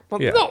Clark. Well,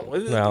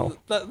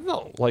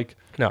 no, like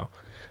no.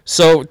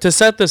 So to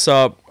set this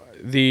up.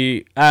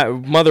 The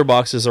mother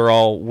boxes are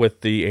all with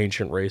the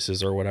ancient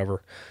races or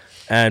whatever,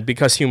 and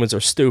because humans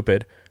are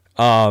stupid,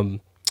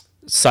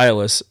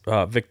 Silas,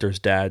 Victor's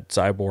dad,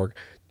 Cyborg,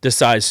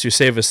 decides to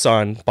save his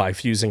son by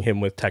fusing him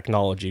with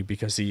technology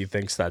because he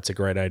thinks that's a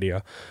great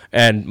idea,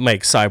 and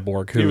make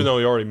Cyborg, who even though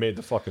he already made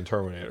the fucking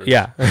Terminator.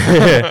 Yeah,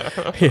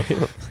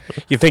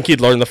 you think he'd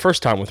learn the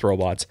first time with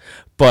robots,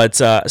 but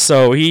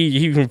so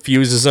he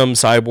infuses him.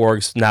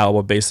 Cyborg's now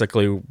a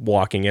basically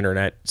walking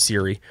internet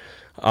Siri.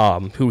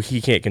 Who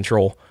he can't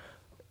control.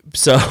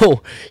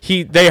 So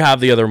they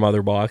have the other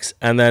mother box,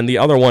 and then the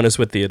other one is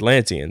with the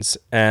Atlanteans,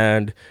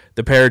 and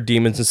the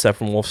parademons and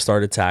Steppenwolf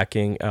start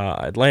attacking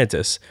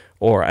Atlantis,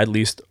 or at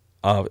least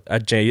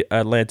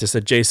Atlantis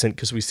adjacent,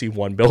 because we see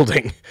one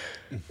building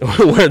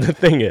where the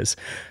thing is.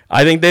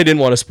 I think they didn't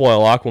want to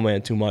spoil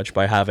Aquaman too much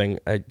by having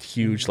a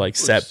huge like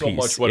set so piece.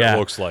 Much what it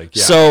looks like.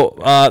 Yeah.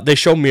 So they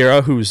show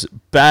Mira, who's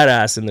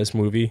badass in this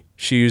movie.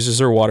 She uses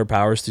her water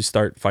powers to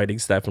start fighting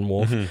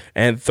Steppenwolf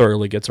and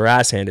thoroughly gets her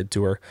ass handed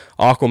to her.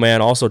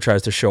 Aquaman also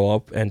tries to show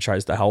up and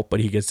tries to help,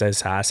 but he gets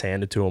his ass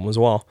handed to him as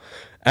well.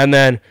 And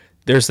then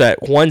there's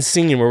that one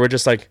scene where we're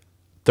just like,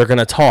 they're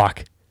gonna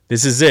talk.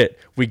 This is it.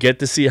 We get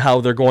to see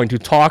how they're going to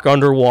talk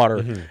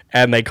underwater,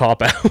 and they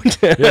cop out.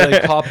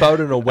 They cop out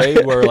in a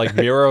way where like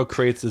Mira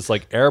creates this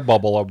like air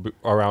bubble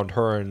around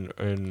her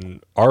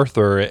and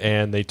Arthur,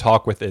 and they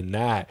talk within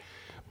that.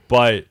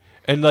 But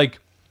and like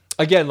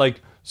again,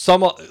 like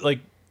some like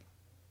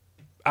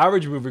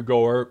average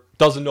moviegoer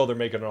doesn't know they're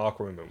making an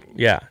Aquaman movie.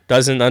 Yeah,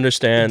 doesn't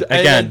understand.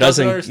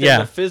 Doesn't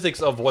understand the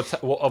physics of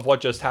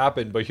what just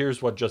happened. But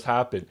here's what just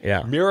happened.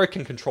 Yeah, Mira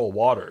can control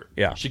water.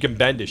 Yeah, she can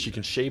bend it. She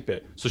can shape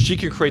it. So she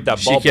can create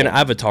that bubble. She can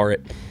avatar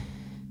it.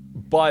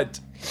 But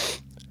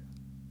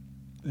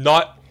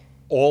not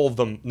all of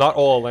them. Not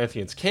all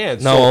Atlanteans can.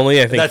 No, so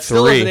only I think that 3.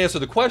 Still doesn't answer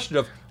the question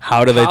of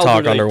how do they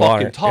talk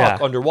underwater? Talk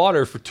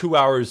underwater for 2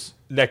 hours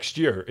next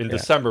year in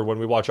December when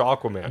we watch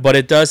Aquaman. But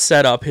it does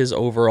set up his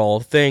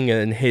overall thing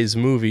in his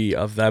movie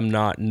of them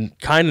not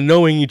kind of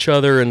knowing each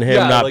other and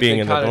him not being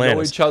in Atlantis. They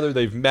know each other.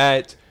 They've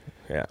met.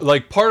 Yeah.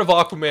 Like part of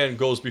Aquaman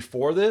goes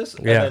before this,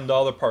 and then the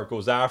other part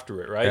goes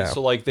after it, right? Yeah.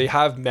 So like they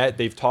have met,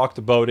 they've talked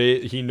about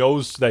it. He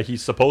knows that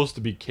he's supposed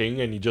to be king,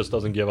 and he just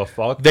doesn't give a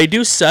fuck. They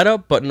do set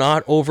up, but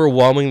not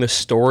overwhelming the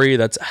story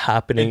that's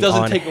happening. It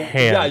doesn't take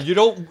hand. Yeah,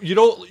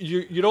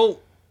 you don't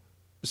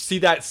see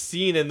that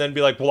scene and then be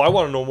like, well, I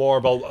want to know more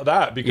about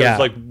that because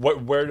like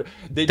where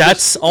they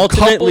that's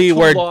ultimately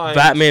where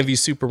Batman v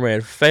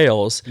Superman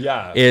fails.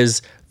 Yeah,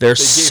 is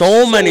there's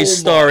so many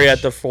story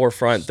at the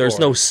forefront. There's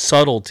no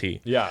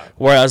subtlety. Yeah,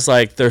 whereas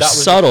like there's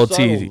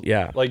subtlety.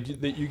 Yeah, like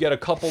you get a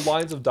couple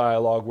lines of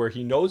dialogue where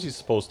he knows he's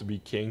supposed to be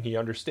king. He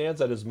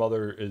understands that his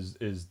mother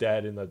is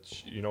dead and that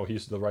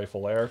he's the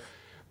rightful heir.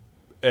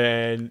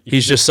 And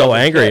he's just so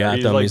angry at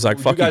them. He's like,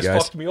 "Fuck you guys!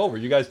 Fucked me over.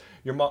 You guys,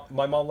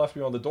 my mom left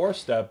me on the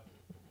doorstep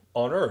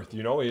on Earth,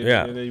 and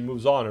then he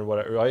moves on and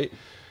whatever, right?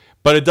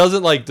 But it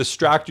doesn't like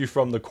distract you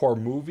from the core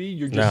movie.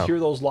 You just hear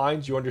those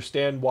lines, you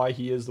understand why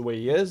he is the way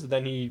he is, and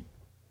then he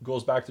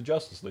goes back to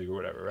Justice League or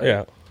whatever, right?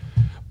 Yeah.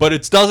 But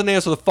it doesn't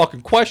answer the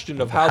fucking question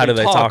of how do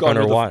they talk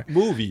underwater?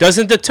 Movie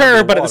doesn't deter,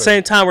 underwater. but at the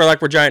same time,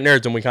 we're giant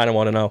nerds and we kind of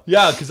want to know.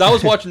 Yeah, because I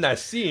was watching that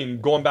scene,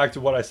 going back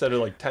to what I said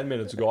like 10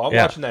 minutes ago. I'm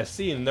Yeah. watching that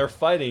scene and they're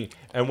fighting,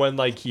 and when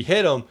like he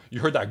hit him, you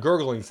heard that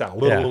gurgling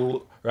sound, Yeah.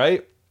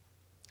 right?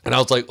 And I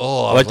was like,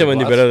 oh, I liked it when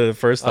you better the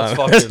first time.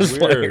 That's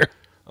fucking weird.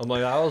 I'm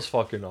like, that was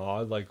fucking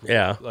odd. Like,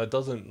 Yeah. that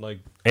doesn't like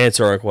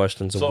Answer our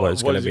questions of so what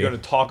it's what going is to he be. going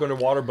to talk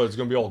underwater, but it's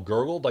going to be all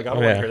gurgled? Like, I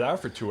don't want to hear that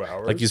for 2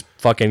 hours. Like he's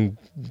fucking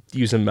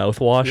using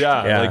mouthwash.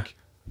 yeah, like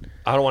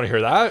I don't want to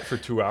hear that for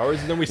 2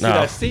 hours. And then we see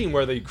that scene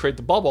where they create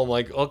the bubble. I'm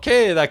like,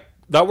 okay,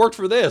 that worked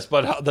for this,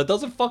 but that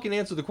doesn't fucking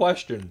answer the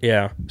question.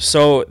 Yeah.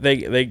 So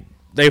they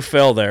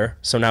fail there.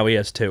 So now he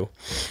has 2,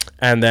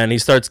 and then he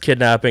starts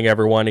kidnapping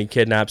everyone. He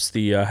kidnaps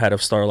the head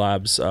of Star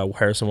Labs,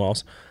 Harrison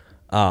Wells.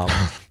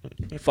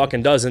 He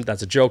fucking doesn't.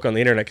 That's a joke on the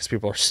internet because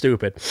people are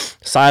stupid.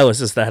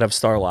 Silas is the head of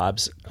Star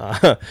Labs.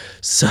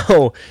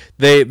 So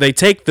they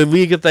take the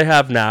league that they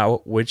have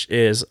now, which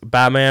is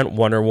Batman,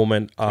 Wonder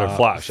Woman,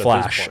 Flash.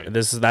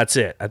 That's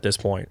it at this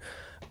point.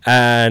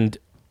 And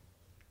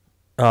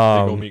They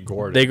go meet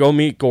Gordon. they go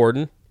meet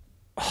Gordon.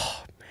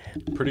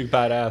 Pretty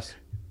badass.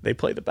 They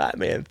play the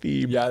Batman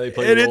theme. Yeah, they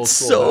play and the old it's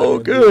school so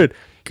Batman good.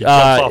 He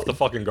jumps off the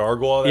fucking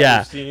gargoyle that Yeah,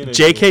 we've seen. And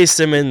J.K.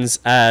 Simmons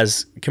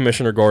as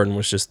Commissioner Gordon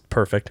was just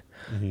perfect.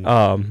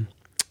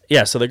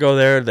 Yeah, so they go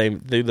there, they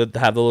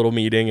have the little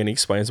meeting, and he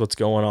explains what's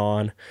going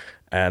on,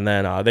 and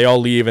then they all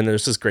leave, and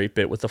there's this great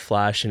bit with the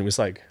Flash, and he was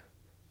like,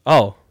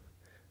 oh,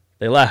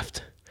 they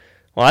left.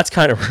 Well, that's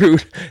kind of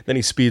rude. Then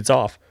he speeds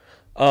off.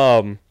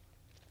 Then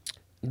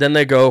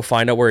they go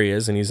find out where he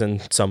is, and he's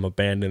in some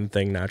abandoned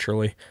thing,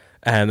 naturally,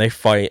 and they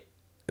fight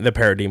the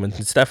Parademons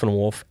and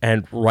Steppenwolf,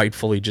 and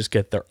rightfully just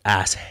get their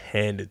ass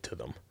handed to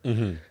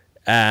them.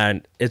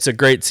 And it's a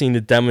great scene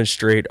to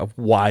demonstrate of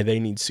why they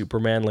need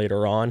Superman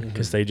later on,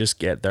 because they just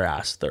get their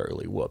ass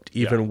thoroughly whooped,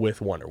 even with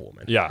Wonder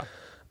Woman. Yeah.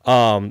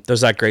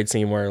 There's that great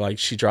scene where like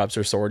she drops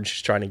her sword and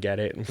she's trying to get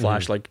it, and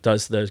Flash like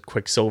does the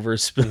Quicksilver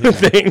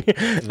thing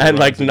and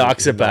like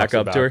knocks it back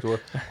up to her.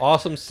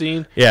 Awesome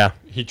scene. Yeah.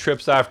 He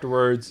trips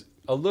afterwards.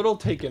 A little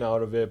taken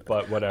out of it,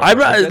 but whatever.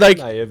 I'm I like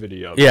the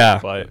naivety of yeah.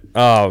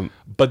 it.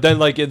 But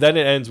then it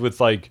ends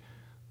with like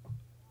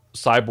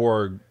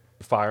Cyborg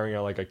firing at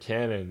like a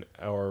cannon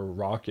or a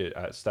rocket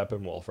at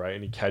Steppenwolf, right?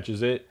 And he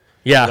catches it.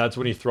 Yeah. And that's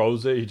when he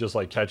throws it. He just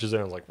like catches it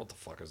and like, what the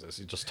fuck is this?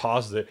 He just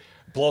tosses it,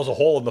 blows a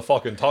hole in the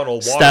fucking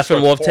tunnel.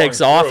 Steppenwolf takes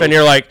off, and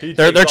you're like,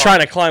 they're trying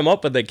to climb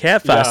up, but they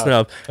can't fast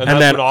enough.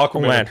 And then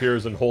Aquaman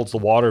appears and holds the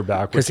water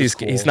back because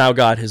he's now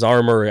got his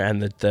armor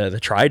and the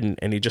trident,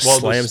 and he just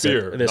slams the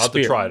spear, it.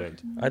 The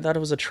trident. I thought it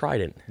was a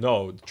trident.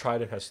 No, the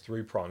trident has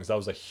 3 prongs. That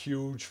was a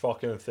huge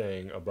fucking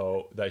thing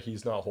about that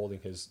he's not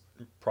holding his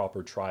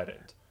proper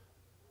trident.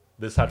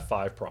 This had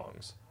 5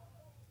 prongs.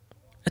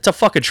 It's a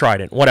fucking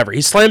trident. Whatever.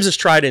 He slams his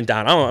trident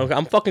down. I don't know.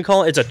 I'm fucking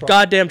calling it. It's a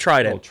goddamn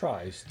trident.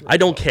 I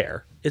don't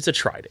care. It's a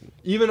trident.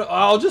 Even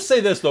I'll just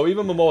say this though.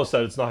 Even Momoa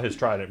said it's not his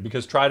trident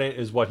because trident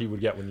is what he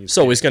would get when he's.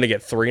 So king. He's gonna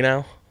get 3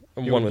 now.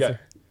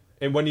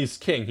 And when he's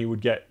king, he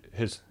would get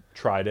his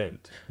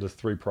trident, the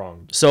 3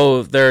 pronged.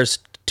 So there's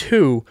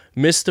 2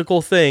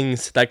 mystical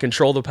things that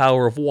control the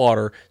power of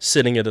water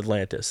sitting at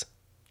Atlantis.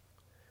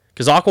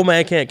 Because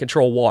Aquaman can't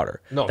control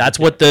water. No, that's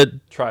what the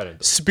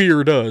trident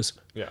spear does.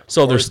 Yeah.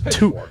 So there's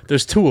 2.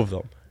 There's 2 of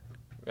them.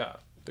 Yeah.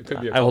 There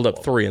could be. I hold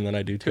up 3, and then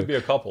I do 2. Could be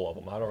a couple of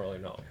them. I don't really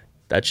know.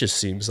 That just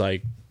seems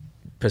like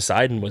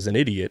Poseidon was an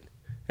idiot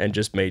and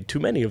just made too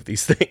many of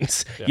these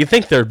things. Yeah. You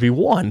think there'd be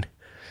 1.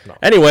 No.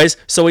 Anyways,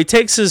 so he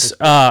takes his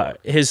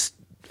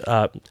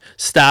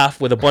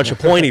staff with a bunch of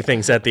pointy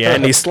things at the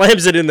end. He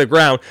slams it in the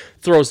ground,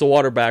 throws the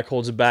water back,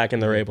 holds it back,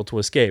 and they're able to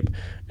escape.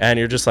 And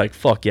you're just like,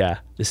 fuck yeah,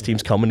 this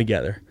team's coming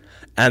together.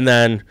 And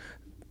then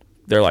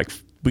they're like,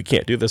 we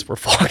can't do this. We're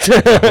fucked.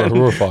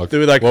 We're fucked.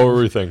 They're like, what were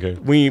we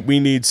thinking? We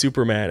need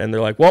Superman. And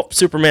they're like, well,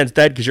 Superman's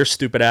dead because your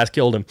stupid ass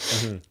killed him.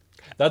 Mm-hmm.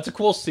 That's a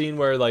cool scene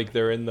where like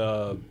they're in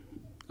the,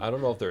 I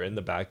don't know if they're in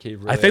the Batcave.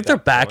 Really I think they're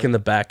back in the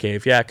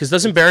Batcave. Yeah, because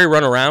doesn't Barry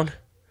run around?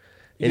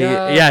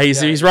 And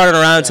he's running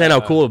around saying how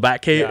cool the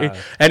Batcave,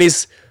 and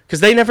he's because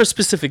they never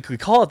specifically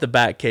call it the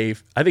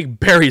Batcave. I think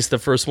Barry's the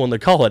first one to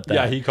call it that.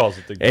 Yeah, he calls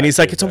it the. And he's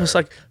like, it's almost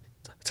like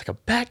it's like a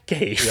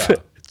Batcave. Yeah.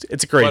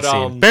 It's a great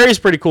scene. Barry's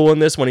pretty cool in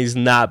this when he's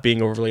not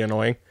being overly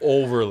annoying.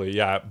 Overly,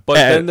 yeah. But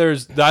then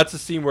that's a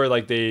scene where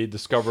like they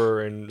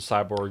discover and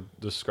Cyborg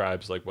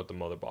describes like what the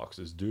mother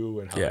boxes do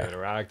and how they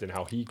interact and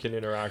how he can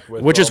interact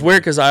with. Which is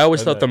weird because I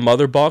always thought the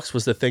mother box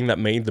was the thing that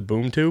made the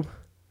boom tube.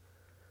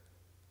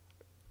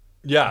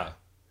 Yeah.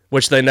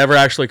 Which they never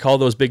actually call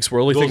those big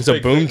swirly things a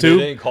boom tube.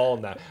 They didn't call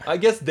them that. I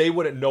guess they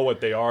wouldn't know what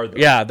they are, though.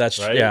 Yeah, that's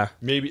right. Yeah.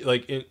 Maybe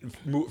like in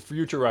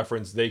future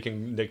reference, they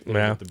can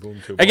nickname the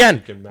boom tube. Again,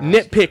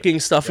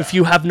 nitpicking stuff. Yeah. If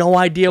you have no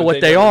idea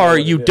what they are,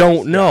 you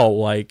don't know.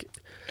 Like,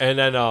 and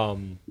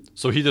then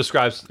so he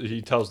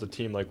tells the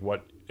team like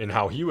what and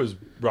how he was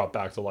brought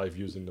back to life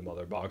using the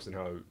mother box and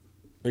how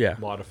it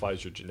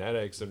modifies your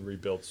genetics and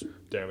rebuilds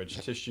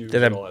damaged tissue.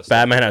 And all that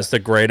Batman has the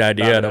great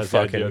idea to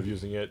fucking of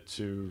using it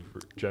to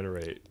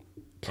generate.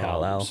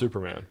 Kal-El.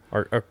 Superman.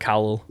 Or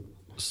Kal-El.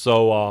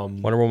 So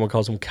Wonder Woman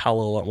calls him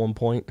Kal-El at one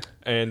point.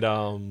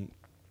 And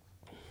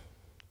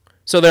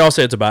so they all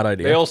say it's a bad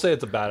idea. they all say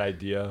it's a bad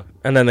idea,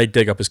 And then they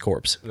dig up his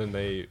corpse. and then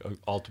they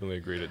ultimately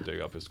agree to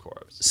dig up his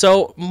corpse.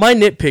 So my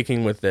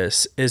nitpicking with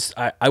this is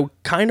I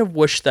kind of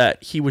wish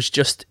that he was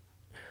just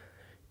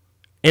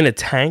in a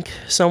tank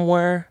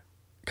somewhere,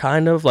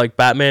 kind of like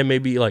Batman.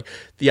 Maybe like,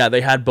 yeah,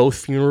 they had both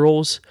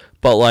funerals,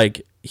 but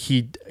like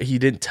he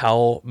didn't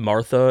tell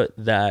Martha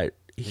that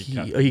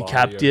he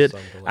kept it,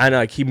 and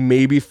like he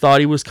maybe thought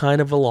he was kind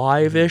of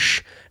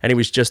alive-ish, and he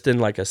was just in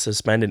like a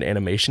suspended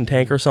animation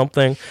tank or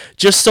something,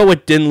 just so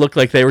it didn't look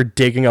like they were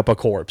digging up a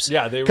corpse.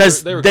 Yeah, they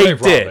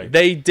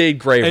did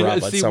grave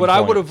rob. And see, what I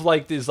would have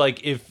liked is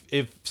like if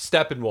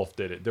Steppenwolf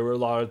did it. There were a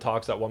lot of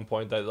talks at one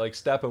point that like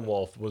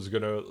Steppenwolf was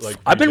gonna like.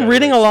 I've been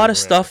reading a lot of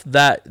stuff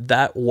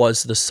that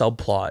was the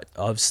subplot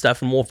of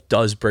Steppenwolf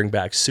does bring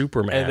back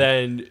Superman,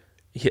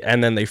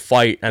 and then they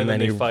fight, and then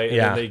and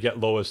then they get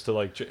Lois to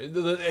like.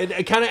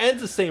 It kind of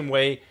ends the same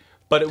way,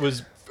 but it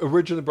was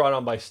originally brought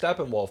on by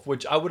Steppenwolf,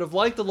 which I would have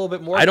liked a little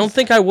bit more. I don't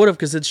think I would have,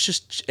 because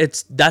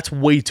that's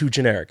way too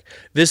generic.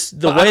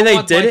 The way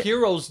they did it,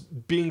 heroes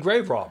being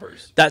grave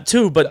robbers. That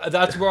too, but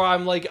that's where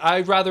I'm like,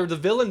 I'd rather the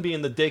villain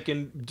being the dick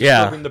and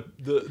disturbing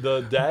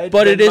the dead.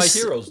 But than it is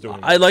my heroes doing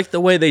it. I like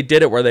the way they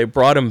did it, where they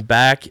brought him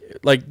back,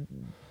 like.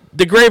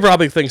 The grave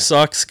robbing thing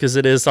sucks because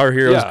it is our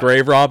heroes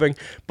grave robbing,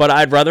 but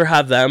I'd rather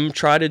have them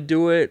try to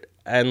do it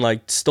and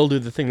like still do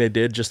the thing they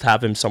did, just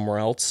have him somewhere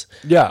else.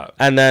 Yeah.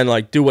 And then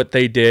like do what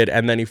they did,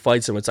 and then he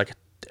fights him. It's like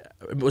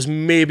it was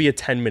maybe a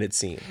 10-minute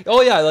scene. Oh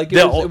yeah, like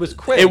it was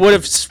quick. It would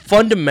have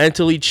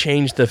fundamentally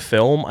changed the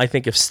film, I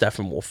think, if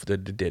Steppenwolf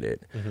did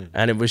it. Mm-hmm.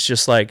 And it was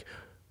just like,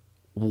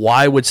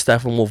 why would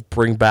Steppenwolf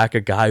bring back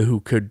a guy who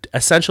could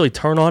essentially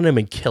turn on him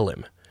and kill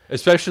him?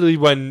 Especially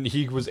when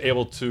he was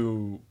able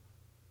to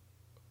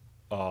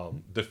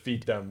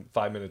defeat them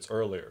 5 minutes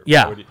earlier.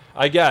 Yeah,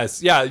 I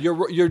guess. Yeah,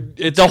 you're.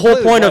 It's the whole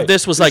point right. of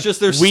this was it's like,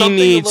 just, we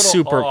need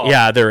super.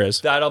 Yeah, there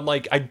is. That I'm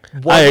like, I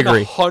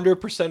agree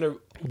 100%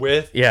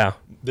 with. Yeah.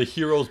 The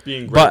heroes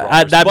being grave but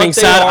robbers. That being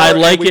said, I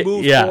like it.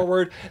 Move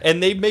forward,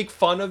 and they make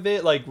fun of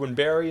it, like when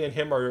Barry and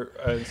him are.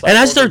 And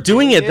as they're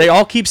doing it, they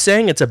all keep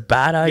saying it's a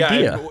bad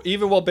idea. Yeah,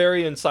 even while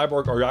Barry and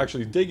Cyborg are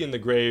actually digging the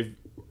grave,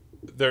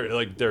 they're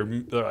like,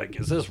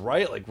 is this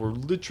right? Like, we're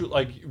literally,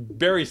 like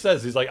Barry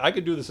says, he's like, I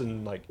could do this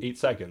in like 8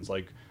 seconds.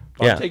 Like,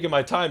 I'm taking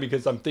my time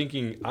because I'm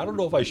thinking, I don't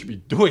know if I should be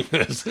doing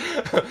this.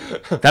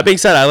 That being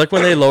said, I like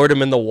when they lowered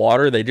him in the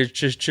water, they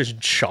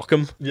just shock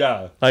him.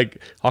 Yeah. Like,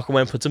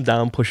 Aquaman puts him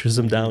down, pushes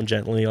him down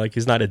gently, like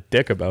he's not a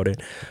dick about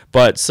it.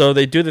 But so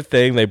they do the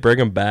thing, they bring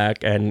him back,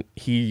 and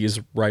he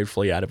is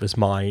rightfully out of his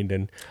mind.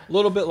 And a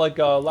little bit like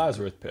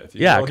Lazarus Pit.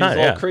 He's all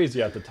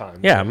crazy at the time.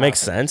 Yeah, it makes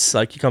sense.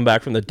 Like, you come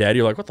back from the dead,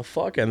 you're like, what the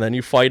fuck? And then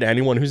you fight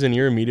anyone who's in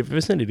your immediate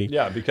vicinity.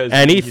 Yeah, because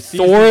he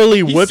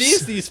thoroughly whips. He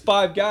sees these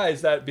 5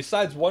 guys that,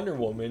 besides Wonder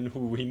Woman,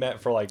 who he met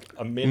for like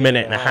a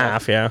minute and a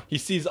half, yeah. He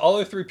sees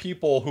other 3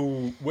 people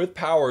who with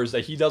powers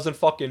that he doesn't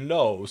fucking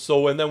know.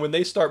 So and then when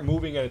they start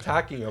moving and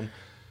attacking him,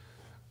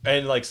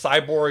 and like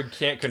Cyborg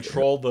can't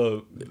control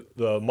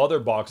the mother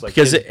box, like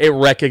because it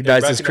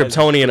recognizes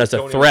Kryptonian as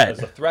a threat.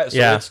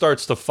 So it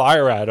starts to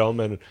fire at him,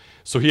 and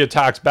so he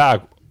attacks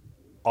back.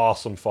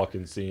 Awesome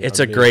fucking scene. It's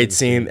a great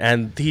scene,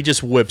 and he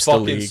just whips the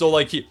league. So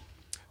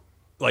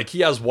he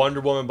has Wonder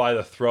Woman by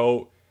the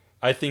throat.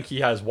 I think he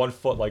has one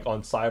foot like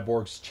on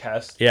Cyborg's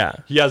chest. Yeah.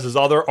 He has his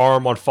other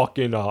arm on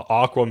fucking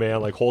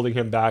Aquaman, like holding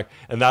him back,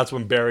 and that's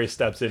when Barry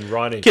steps in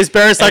running. Because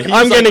Barry's like,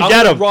 I'm gonna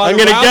get him. I'm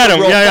gonna get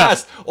him. Yeah,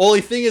 fast.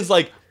 Only thing is,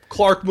 like,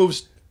 Clark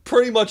moves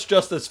pretty much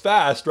just as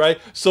fast, right?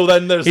 So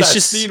then there's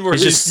scene where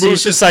he's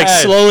just like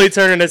slowly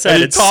turning his head.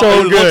 It's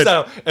so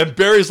good. And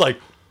Barry's like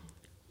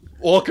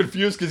all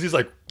confused because he's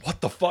like, what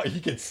the fuck?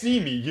 He can see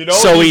me, you know?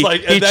 So he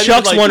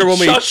chucks Wonder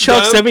Woman, he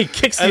chucks him, he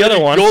kicks the other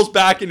one. He goes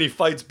back and he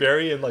fights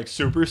Barry in like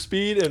super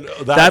speed. And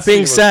that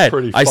being said,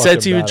 I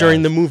said to you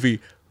during the movie,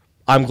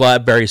 I'm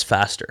glad Barry's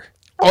faster.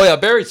 Oh yeah,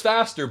 Barry's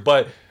faster,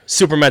 but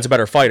Superman's a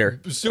better fighter.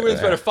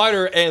 Better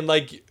fighter, and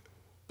like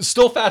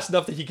still fast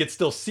enough that he could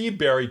still see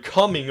Barry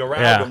coming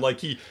around him.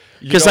 Like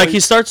he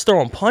starts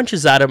throwing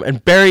punches at him,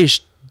 and Barry's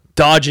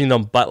dodging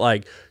them, but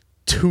like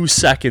 2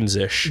 seconds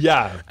ish.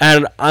 Yeah.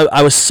 And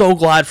I was so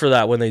glad for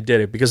that when they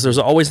did it, because there's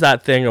always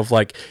that thing of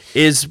like,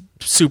 is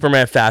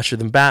Superman faster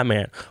than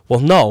Batman? Well,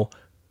 no.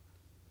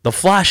 The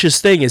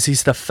Flash's thing is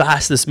he's the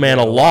fastest man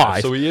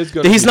alive. So he is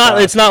good. It's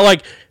not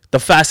like the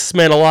fastest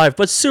man alive,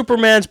 but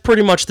Superman's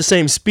pretty much the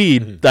same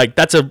speed. Mm-hmm. Like,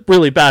 that's a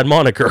really bad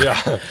moniker.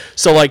 Yeah.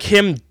 So like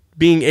him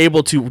being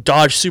able to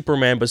dodge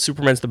Superman, but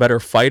Superman's the better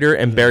fighter,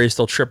 and Barry's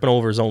still tripping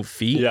over his own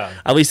feet. Yeah.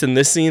 At least in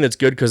this scene, it's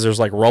good because there's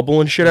like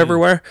rubble and shit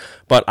everywhere.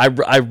 But I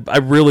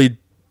really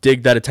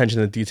dig that attention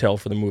to detail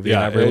for the movie.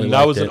 Yeah, and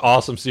that was an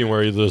awesome scene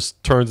where he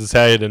just turns his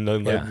head and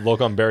then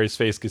look on Barry's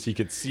face because he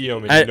could see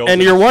him.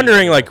 And you're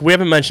wondering, like, we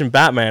haven't mentioned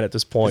Batman at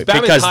this point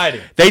because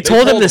hiding. They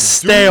told him to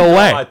stay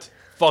away.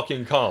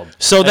 Fucking come.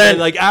 So then,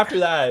 like after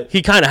that,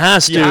 he kind of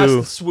has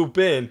to swoop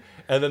in.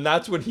 And then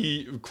that's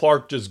when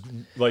Clark just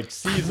like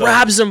sees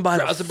grabs him by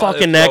the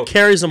fucking neck,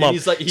 carries him up,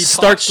 he's like, he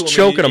starts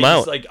choking him out.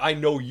 He's like, I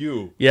know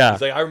you. Yeah.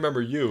 He's like, I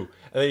remember you.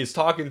 And then he's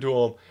talking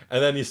to him,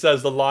 and then he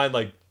says the line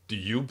like, do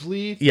you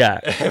bleed?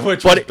 Yeah.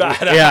 Which was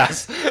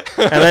badass.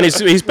 Yeah. And then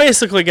he's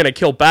basically gonna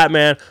kill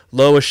Batman.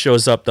 Lois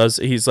shows up.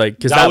 He's like,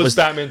 because that was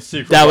Batman's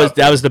secret.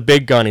 That was the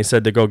big gun he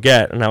said to go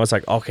get, and I was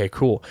like, okay,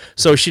 cool.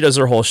 So she does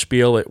her whole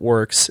spiel. It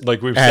works.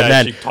 Like we've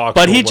said, she talks.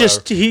 But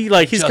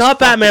he's got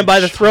Batman by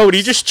the throat.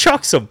 He just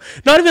chucks him.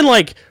 Not even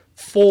like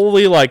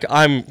fully like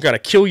I'm gonna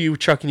kill you,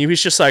 chucking you.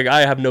 He's just like,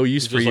 I have no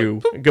use for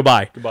you. Like,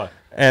 goodbye.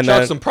 And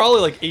chucks him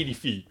probably like 80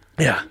 feet.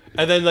 Yeah.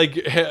 And then like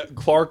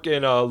Clark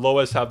and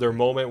Lois have their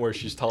moment where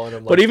she's telling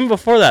him. Like, but even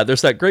before that,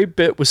 there's that great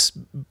bit with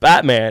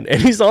Batman, and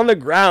he's on the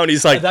ground.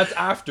 He's like, and that's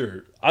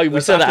after. Oh,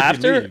 we said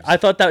after? I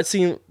thought that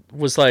scene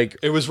was like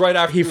it was right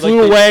after he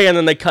flew away, and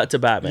then they cut to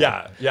Batman.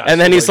 Yeah. And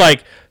then he's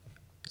like,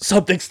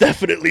 something's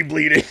definitely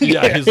bleeding.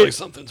 Yeah, he's like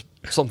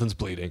something's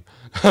bleeding.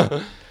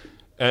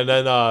 And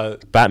then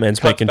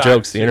Batman's making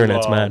jokes. The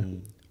internet's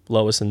mad.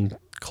 Lois and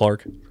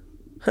Clark.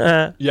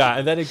 Yeah,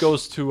 and then it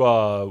goes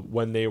to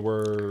when they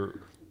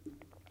were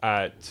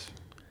at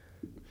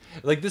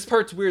like this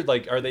part's weird.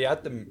 Like, are they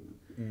at the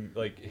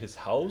like his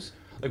house?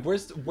 Like,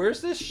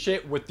 where's this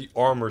shit with the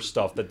armor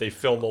stuff that they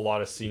filmed a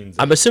lot of scenes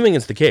in? I'm assuming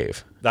it's the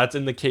cave. That's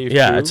in the cave.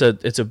 Yeah, too?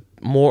 it's a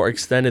more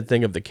extended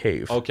thing of the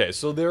cave. Okay,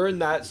 so they're in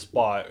that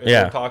spot, and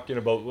they're talking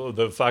about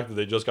the fact that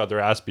they just got their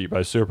ass beat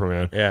by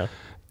Superman. Yeah,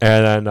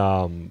 and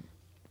then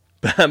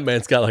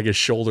Batman's got like his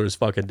shoulders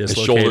fucking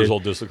dislocated. His shoulders all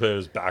dislocated,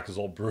 his back is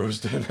all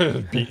bruised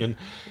and beaten,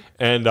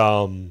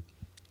 and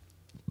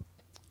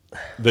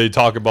they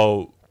talk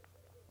about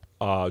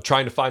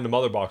trying to find the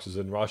mother boxes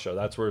in Russia.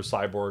 That's where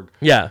Cyborg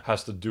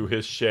has to do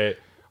his shit.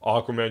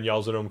 Aquaman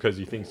yells at him because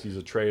he thinks he's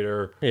a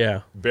traitor.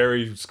 Yeah.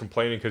 Barry's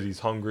complaining because he's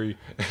hungry.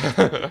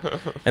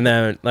 And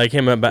then like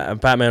him and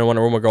Batman and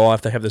Wonder Woman go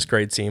off. They have this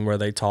great scene where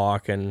they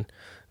talk, and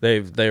they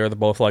are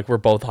both like, we're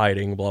both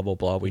hiding, blah blah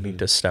blah. We need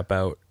to step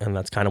out, and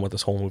that's kind of what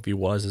this whole movie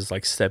was, is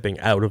like stepping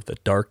out of the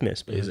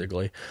darkness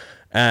basically.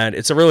 And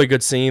it's a really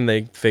good scene.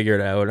 They figure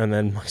it out, and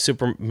then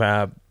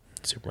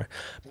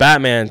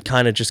Batman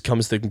kind of just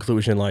comes to the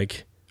conclusion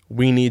like,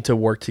 we need to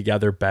work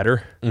together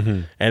better.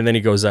 And then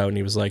he goes out and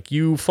he was like,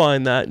 you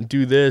find that and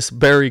do this.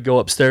 Barry, go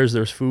upstairs,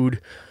 there's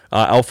food.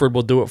 Alfred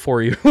will do it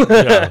for you.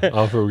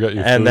 Alfred will get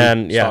you food. And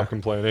then stop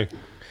complaining.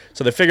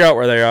 So they figure out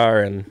where they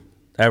are, and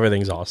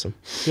everything's awesome.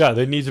 Yeah,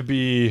 they need to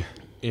be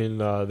in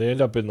they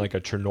end up in like a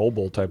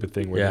Chernobyl type of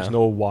thing where there's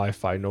no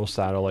Wi-Fi, no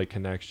satellite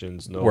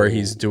connections, no where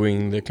he's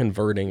doing the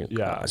converting,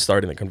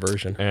 starting the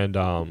conversion.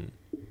 And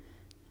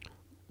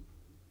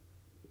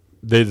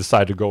they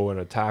decide to go and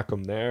attack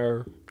him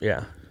there.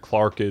 Yeah.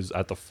 Clark is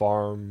at the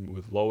farm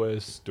with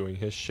Lois doing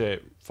his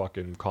shit,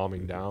 fucking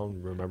calming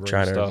down,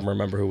 trying to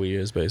remember who he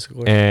is,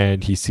 basically.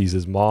 And he sees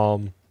his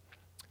mom,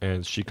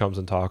 and she comes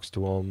and talks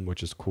to him,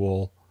 which is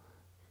cool.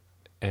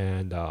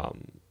 And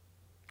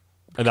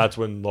that's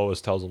when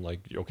Lois tells him, like,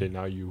 okay,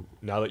 now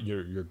that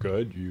you're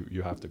good,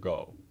 you have to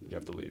go. You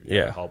have to leave. You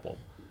have to help him.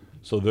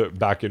 So they're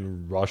back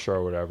in Russia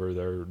or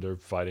whatever. They're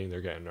fighting. They're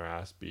getting their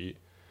ass beat.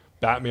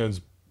 Batman's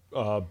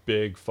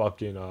big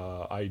fucking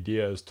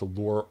idea is to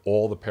lure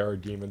all the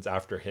parademons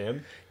after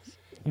him,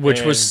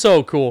 which was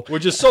so cool.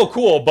 Which is so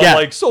cool, but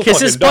like so. Because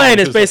his plan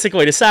is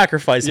basically to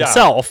sacrifice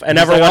himself, and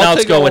everyone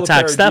else go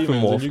attack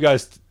Steppenwolf. And you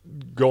guys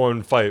go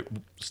and fight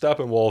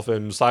Steppenwolf,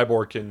 and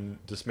Cyborg can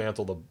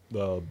dismantle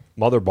the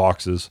mother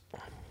boxes.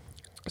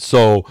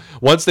 So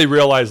once they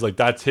realize like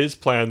that's his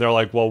plan, they're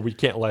like, well, we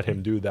can't let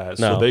him do that.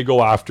 So they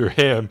go after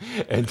him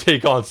and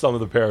take on some of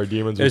the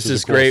parademons. It's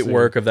this great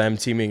work of them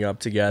teaming up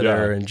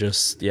together and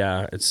just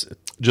it's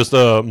just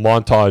a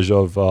montage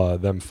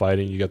of them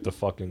fighting. You get the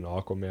fucking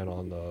Aquaman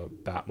on the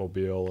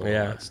Batmobile and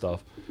all that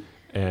stuff.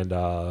 And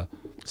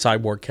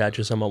Cyborg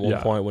catches him at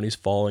one point when he's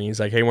falling. He's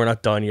like, hey, we're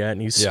not done yet.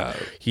 And he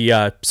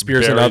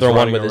spears another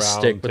one with his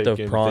stick with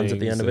the prawns at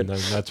the end of it. And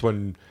then that's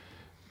when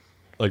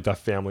like that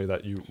family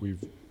that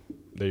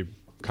they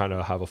kind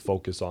of have a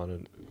focus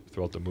on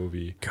throughout the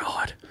movie.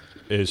 God.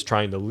 Is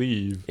trying to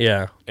leave.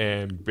 Yeah.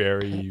 And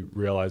Barry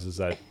realizes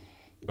that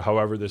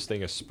however this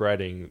thing is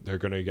spreading, they're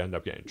going to end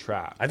up getting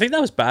trapped. I think that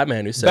was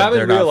Batman who said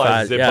Batman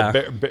realizes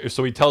it, but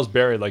so he tells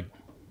Barry, like,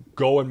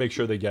 go and make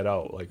sure they get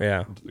out. Like,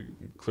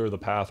 clear the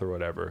path or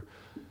whatever.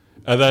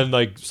 And then,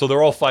 like, so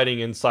they're all fighting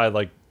inside,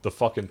 like, the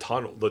fucking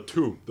tunnel, the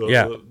tube,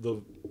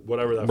 the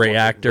whatever that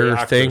reactor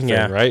thing,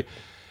 right?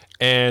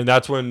 And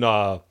that's when,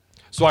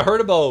 so I heard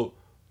about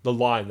the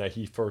line that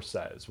he first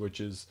says, which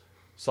is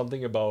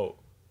something about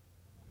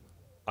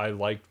I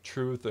like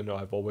truth and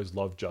I've always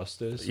loved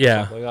justice.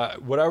 Yeah. Like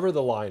that, whatever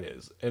the line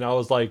is. And I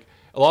was like,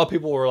 a lot of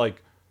people were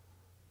like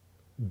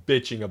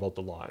bitching about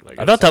the line. Like,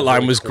 I thought that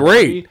line was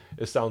great.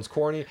 It sounds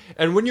corny.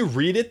 And when you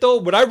read it though,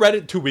 when I read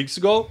it 2 weeks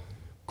ago,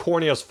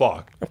 corny as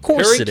fuck. Of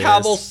course Harry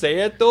Cavill say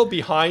it though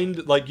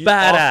behind like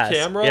badass. Off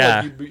camera,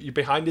 like you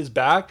behind his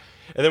back.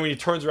 And then when he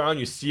turns around,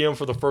 you see him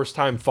for the first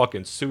time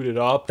fucking suited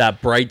up. That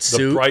bright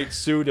suit. The bright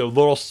suit, a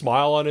little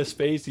smile on his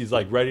face. He's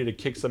like ready to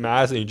kick some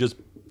ass, and he just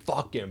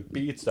fucking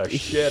beats the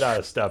shit out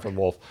of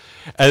Steppenwolf.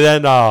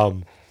 And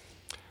then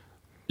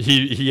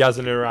he has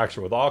an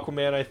interaction with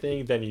Aquaman, I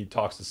think. Then he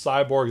talks to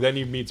Cyborg. Then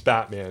he meets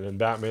Batman, and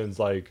Batman's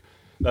like,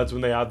 that's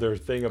when they have their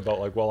thing about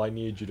like, well, I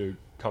need you to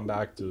come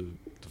back to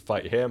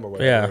fight him or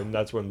whatever. Yeah. And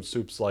that's when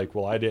Soup's like,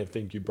 well, I didn't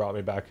think you brought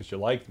me back because you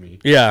liked me.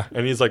 Yeah.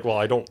 And he's like, well,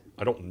 I don't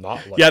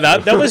not like Yeah,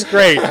 you. that was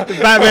great.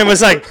 Batman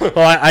was like,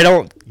 well, I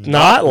don't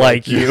not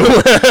like you.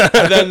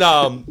 And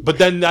then, but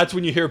then that's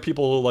when you hear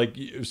people like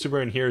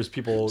Superman hears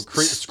people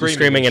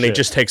screaming and he shit.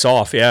 just takes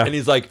off. Yeah. And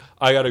he's like,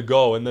 I gotta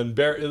go. And then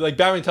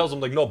Batman tells him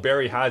like, no,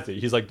 Barry has it.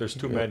 He's like, there's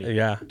too many.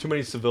 Yeah. Too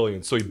many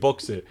civilians. So he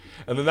books it.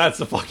 And then that's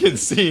the fucking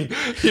scene.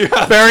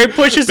 Barry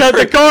pushes out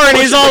the car and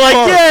he's all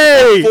like,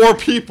 yay! 4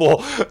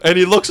 people. And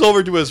he looks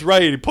over to his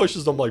right. He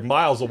pushes them like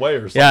miles away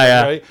or something.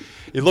 Yeah. Right?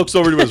 He looks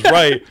over to his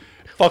right.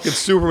 Fucking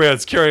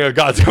Superman's carrying a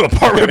goddamn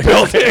apartment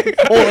building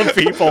Full of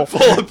people.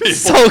 full of people.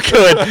 So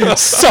good.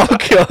 So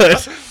good.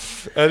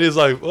 And he's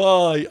like,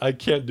 well, I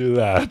can't do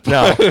that.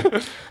 No.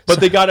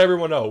 But they got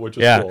everyone out, which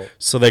was cool.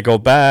 So they go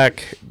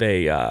back.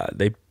 They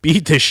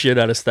beat the shit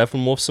out of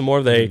Steppenwolf some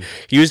more. He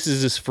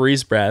uses his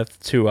freeze breath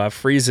to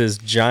freeze his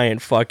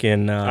giant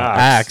fucking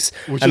axe.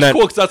 Which is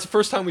cool because that's the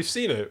first time we've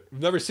seen it.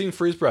 We've never seen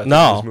freeze breath in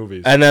these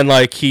movies. And then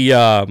like he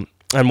and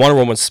Wonder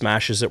Woman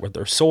smashes it with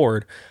their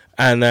sword.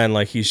 And then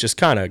like he's just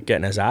kind of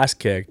getting his ass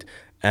kicked.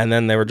 And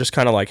then they were just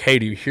kind of like, hey,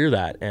 do you hear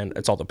that? And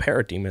it's all the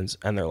parademons.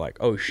 And they're like,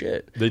 oh,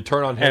 shit. They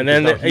turn on him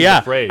and then he's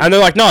afraid. And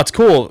they're like, no, it's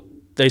cool.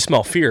 They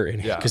smell fear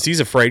in Yeah. because he's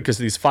afraid because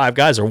these 5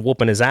 guys are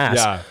whooping his ass.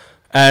 Yeah.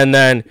 And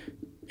then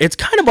it's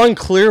kind of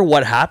unclear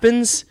what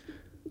happens.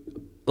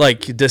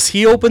 Like, does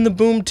he open the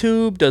boom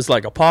tube? Does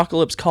like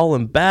Apocalypse call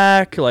him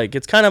back? Like,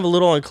 it's kind of a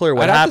little unclear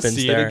what I'd have happens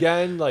to see there. it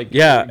again. Like,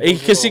 Yeah,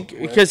 it goes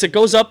because it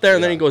goes up there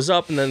and then he goes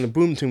up and then the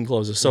boom tube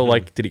closes. So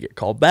like, did he get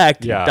called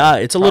back? Did he die?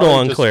 It's a little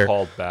Probably unclear. Just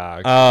called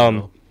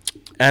back.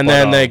 And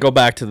then they go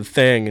back to the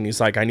thing, and he's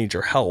like, "I need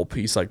your help."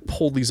 He's like,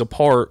 "Pull these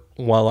apart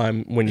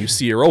when you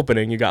see your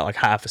opening, you got like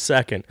half a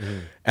second."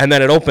 And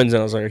then it opens,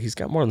 and I was like, "He's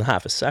got more than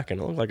half a second.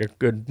 It looked like a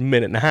good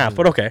minute and a half."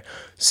 But okay,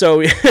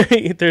 so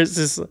there's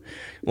this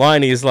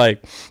line. He's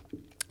like,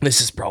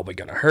 "This is probably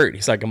gonna hurt."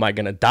 He's like, "Am I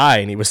gonna die?"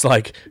 And he was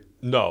like,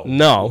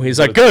 No. He's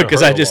like, good,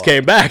 because I just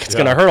came back. It's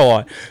going to hurt a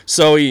lot.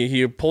 So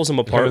he pulls them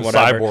apart and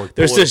whatever. Cyborg,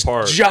 there's this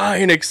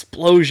giant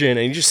explosion,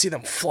 and you just see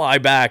them fly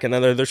back, and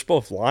then they're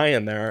both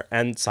lying there,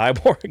 and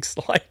Cyborg's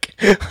like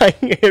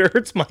it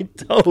hurts my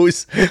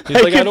toes. He's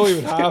like, I don't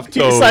even have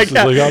toes. He's like,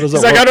 how does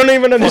that I work? don't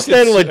even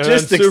understand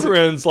logistics. And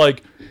Superman's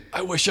like,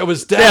 I wish I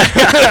was dead.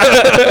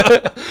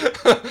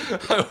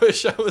 I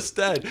wish I was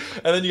dead.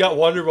 And then you got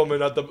Wonder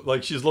Woman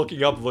she's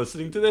looking up,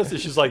 listening to this, and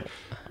she's like,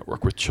 I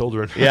work with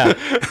children. Yeah.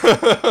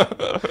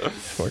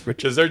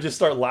 Because they just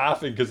start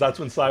laughing because that's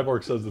when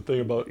Cyborg says the thing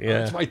about,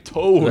 it's my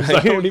toes. I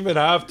don't even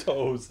have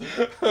toes.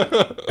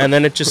 And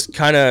then it just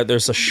kind of,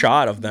 there's a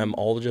shot of them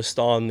all just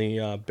on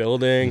the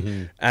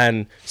building,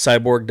 and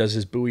Cyborg does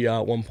his booyah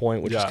at one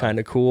point, which is kind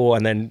of cool.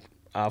 And then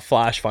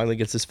Flash finally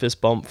gets his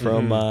fist bump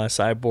from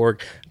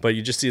Cyborg, but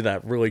you just see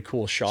that really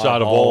cool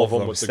shot of all of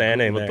them with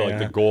standing there,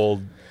 the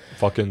gold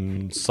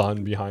fucking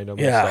sun behind them.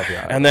 Yeah. And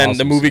stuff. And then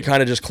the movie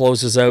kind of just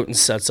closes out and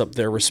sets up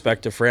their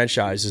respective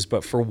franchises.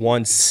 But for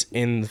once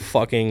in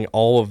fucking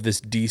all of this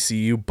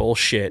DCU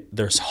bullshit,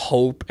 there's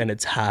hope and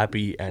it's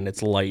happy and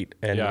it's light.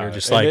 And you're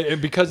just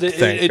like, because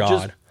thank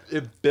God.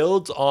 It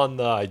builds on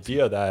the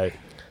idea that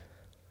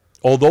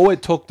although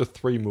it took the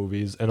 3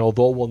 movies, and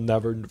although we'll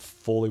never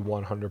fully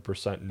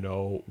 100%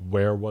 know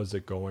where was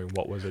it going,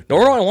 what was it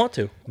doing, nor do I want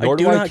to. Nor I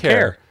do not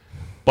care.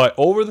 But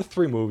over the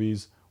 3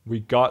 movies, we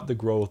got the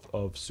growth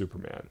of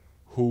Superman,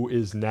 who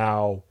is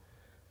now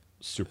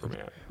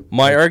Superman.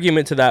 My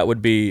argument to that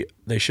would be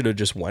they should have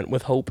just went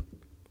with Hope.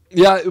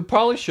 Yeah, it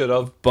probably should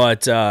have.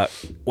 But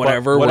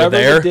whatever we're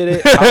there. They did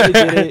it, how they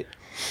did it,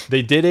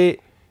 they did it.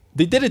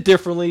 They did it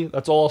differently.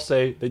 That's all I'll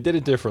say. They did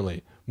it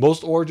differently.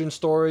 Most origin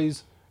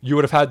stories, you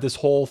would have had this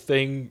whole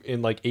thing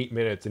in like 8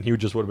 minutes, and he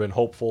just would have been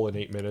hopeful in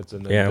 8 minutes,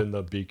 and then been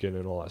the beacon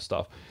and all that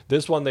stuff.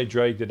 This one, they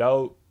dragged it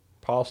out,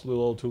 possibly a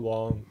little too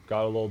long,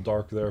 got a little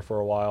dark there for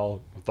a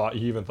while. He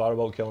even thought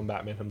about killing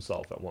Batman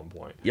himself at one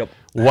point. Yep.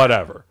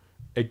 Whatever.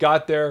 It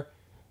got there.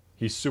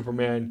 He's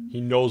Superman.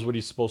 He knows what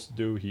he's supposed to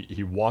do.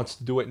 He wants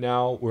to do it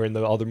now. Where in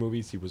the other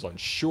movies, he was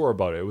unsure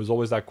about it. It was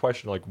always that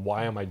question, like,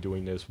 why am I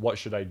doing this? What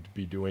should I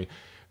be doing?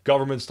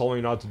 Government's telling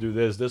me not to do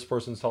this. This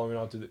person's telling me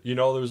not to do. You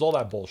know, there's all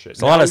that bullshit.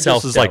 It's a lot of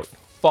self-doubt. Is like,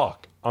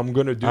 fuck, I'm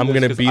gonna do. I'm this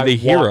gonna be the I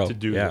hero. Want to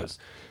do this.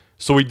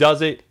 So he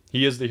does it.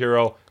 He is the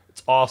hero.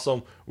 It's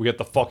awesome. We get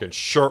the fucking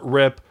shirt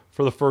rip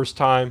for the first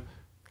time.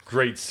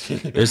 Great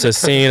scene. There's a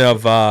scene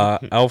of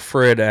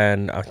Alfred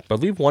and I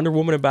believe Wonder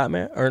Woman and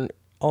Batman are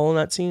all in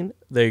that scene.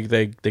 They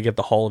get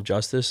the Hall of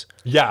Justice.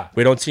 Yeah.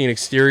 We don't see an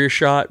exterior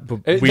shot,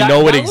 but we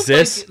know it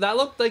exists. That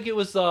looked like it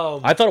was.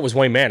 I thought it was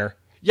Wayne Manor.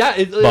 Yeah,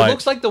 it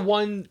looks like the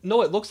one.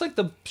 No, it looks like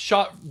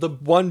the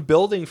one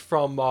building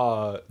from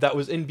that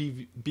was in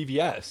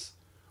BVS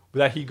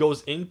that he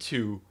goes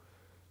into.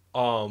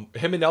 Him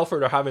and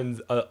Alfred are having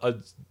a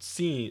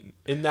scene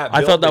in that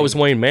building. I thought that was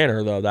Wayne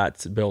Manor though.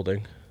 That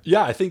building.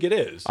 Yeah, I think it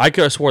is. I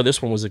could have swore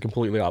this one was a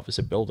completely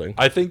opposite building.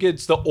 I think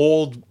it's the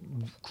old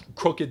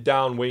crooked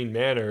down Wayne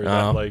Manor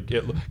that Oh. like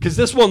it, because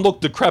this one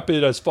looked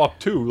decrepit as fuck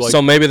too. Like,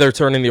 So maybe they're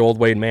turning the old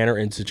Wayne Manor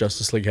into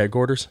Justice League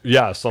headquarters.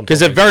 yeah, something.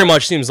 Because it very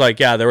much seems like,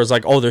 there was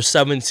like, there's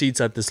 7 seats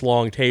at this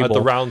long table. at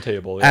the round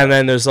table. Yeah. And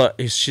then there's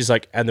she's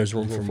like, and there's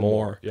room for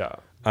more. Yeah.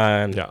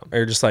 And Yeah.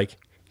 you're just like,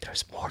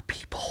 there's more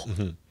people.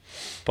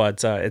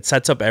 But it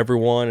sets up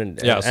everyone and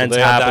Yeah. So ends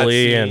they had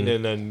happily. that scene,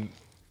 and then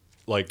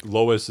like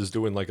Lois is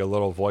doing like a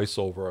little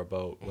voiceover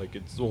about like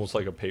it's almost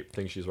like a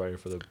thing she's writing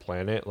for the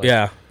planet. Like,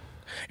 yeah.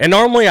 And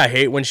normally I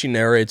hate when she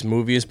narrates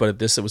movies, but at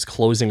this it was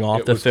closing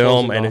off it the was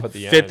film closing and off it at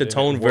the fit end, the and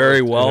tone it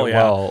very worked, well. and it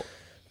Yeah. well.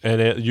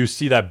 And you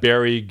see that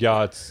Barry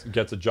gets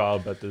a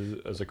job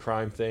as a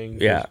crime thing.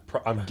 Yeah.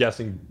 I'm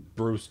guessing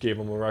Bruce gave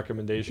him a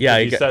recommendation. Yeah,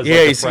 he says,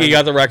 he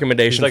got the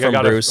recommendation he's like,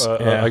 from Bruce.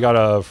 I got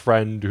a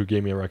friend who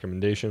gave me a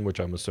recommendation, which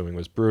I'm assuming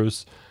was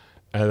Bruce.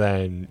 And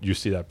then you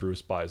see that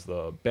Bruce buys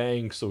the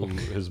bank, so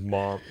his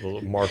mom,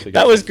 Martha, gets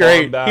That was the farm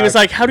great. back. He was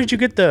like, "How did you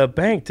get the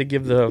bank to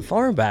give the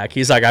farm back?"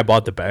 He's like, "I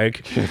bought the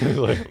bank."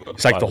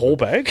 It's like the whole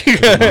bank.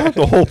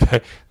 the whole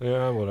bank.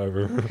 Yeah,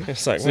 whatever.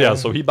 It's like, So, yeah,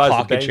 so he buys the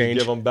pocket bank, change.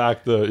 give him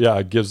back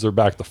gives her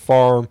back the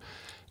farm,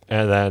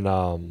 and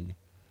then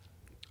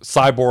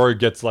Cyborg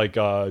gets like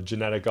a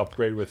genetic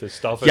upgrade with his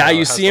stuff. Yeah, and,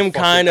 you has see the him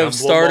fucking kind of emblem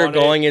started on it.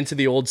 going into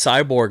the old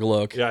cyborg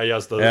look. Yeah, he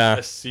has the Yeah.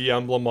 SC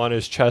emblem on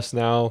his chest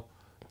now,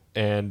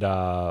 and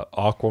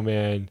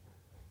Aquaman.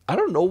 I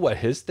don't know what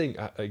his thing.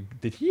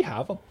 Did he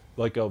have a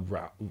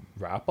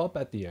wrap up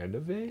at the end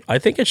of it? I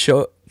think it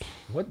showed.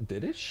 What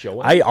did it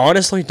show? I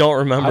honestly don't I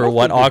remember don't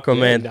what think it did,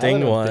 Aquaman now thing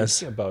that I'm was.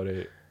 thinking about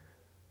it.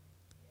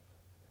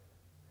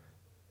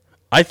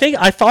 I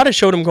thought it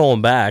showed him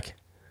going back.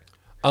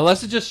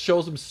 Unless it just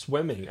shows him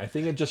swimming. I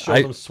think it just shows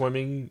him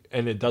swimming,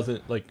 and it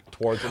doesn't like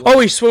towards. Oh,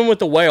 he swam with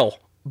the whale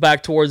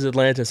back towards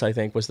Atlantis. I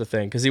think was the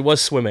thing because he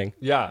was swimming.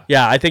 Yeah.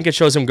 Yeah, I think it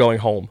shows him going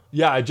home.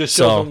 Yeah, it just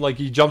shows So- him like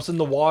he jumps in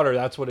the water.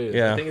 That's what it is.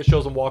 Yeah. I think it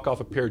shows him walk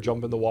off a pier,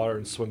 jump in the water,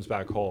 and swims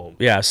back home.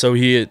 Yeah, so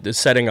he is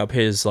setting up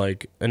his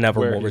like Where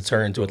inevitable he's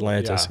return to gonna go,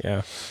 Atlantis.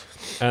 yeah.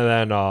 Yeah.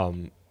 And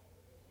then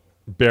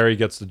Barry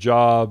gets the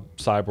job.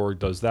 Cyborg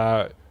does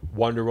that.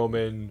 Wonder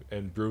Woman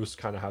and Bruce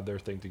kind of have their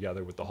thing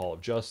together with the Hall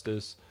of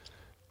Justice.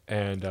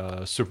 And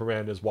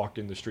Superman is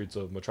walking the streets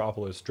of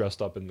Metropolis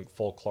dressed up in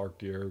full Clark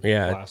gear.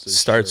 Yeah, glasses,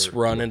 starts shirt.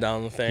 running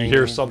down the thing. He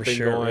hears for something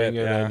sure, going,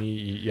 yeah. and then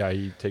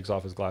he takes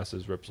off his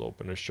glasses, rips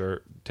open his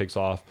shirt, takes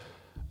off,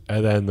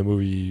 and then the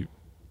movie.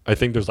 I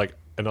think there's like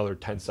another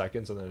 10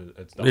 seconds, and then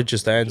it's done. It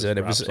just ends it.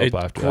 It was wraps a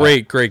up after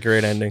that.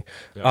 great ending.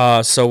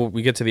 Yeah. So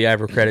we get to the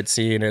after credit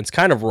scene, and it's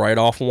kind of right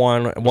off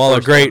one. While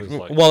first one is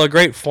like- a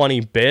great funny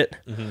bit.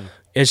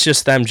 It's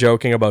just them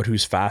joking about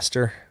who's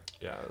faster,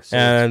 Yeah, so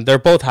and they're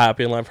both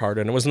happy and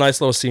lighthearted. And it was a nice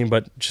little scene,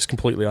 but just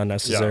completely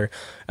unnecessary.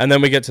 And then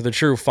we get to the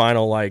true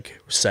final, like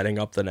setting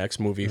up the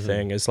next movie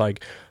thing. Is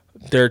like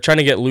they're trying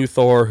to get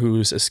Luthor,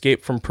 who's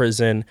escaped from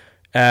prison.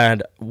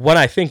 And when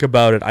I think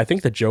about it, I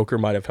think the Joker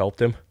might have helped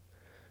him.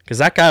 Because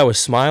that guy was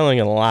smiling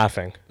and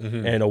laughing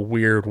in a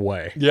weird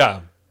way.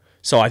 yeah,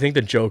 So I think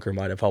the Joker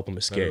might have helped him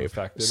escape.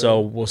 affected So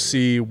him. we'll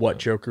see what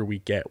Joker we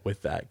get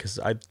with that. Because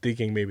I'm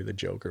thinking maybe the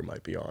Joker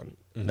might be on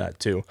that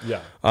too. yeah.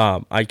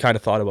 I kind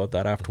of thought about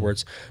that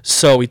afterwards.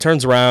 So he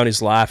turns around,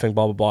 he's laughing,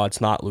 blah, blah, blah.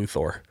 It's not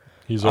Luthor.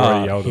 He's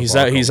already out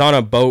of He's on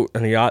a boat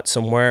and a yacht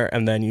somewhere.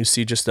 And then you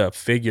see just a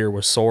figure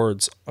with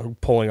swords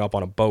pulling up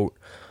on a boat.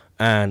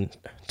 And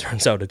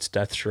turns out it's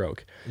Deathstroke.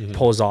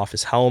 Pulls off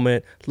his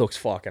helmet. Looks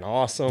fucking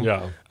awesome.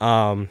 Yeah.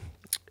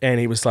 And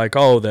he was like,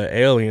 "Oh, the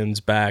alien's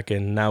back,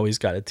 and now he's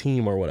got a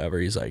team or whatever."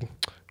 He's like,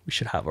 "We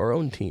should have our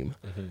own team."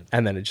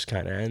 And then it just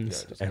kind of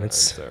ends, and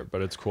it's there,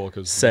 but it's cool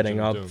because setting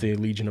up the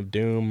Legion of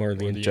Doom or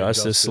the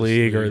Injustice Injustice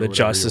League or League the or whatever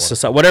Justice you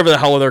Society, whatever the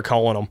hell they're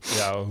calling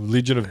them.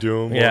 Legion of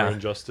Doom Yeah. or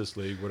Injustice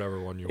League,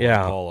 whatever one you want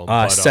to call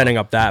Yeah, them. setting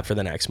up that for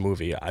the next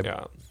movie.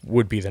 Yeah.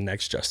 Would be the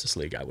next Justice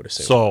League, I would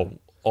assume. So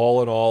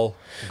all in all,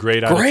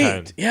 great out of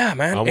 10. Yeah,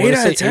 man. I'm 8 gonna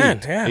out say of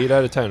 10. Yeah. 8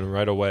 out of 10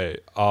 right away.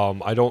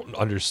 I don't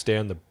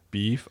understand the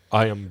beef.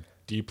 I am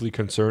deeply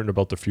concerned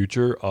about the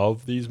future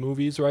of these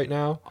movies right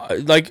now.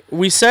 Like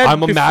we said, I'm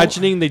before-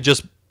 imagining they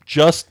just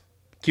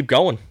keep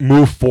going.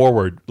 move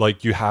forward.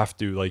 Like you have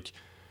to. Like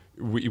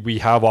we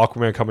have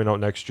Aquaman coming out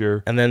next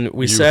year. And then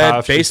we You said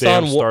have based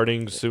Shazam on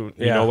starting soon.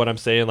 You Yeah. know what I'm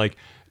saying? Like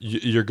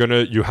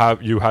you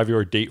have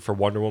your date for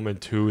Wonder Woman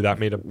 2 that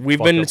made a we've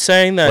fuck been up.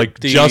 saying that Like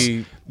the just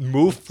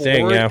move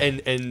thing, forward yeah.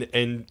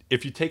 and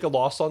if you take a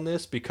loss on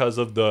this because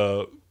of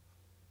the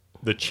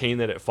chain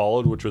that it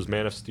followed, which was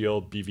Man of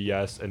Steel,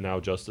 BVS, and now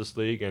Justice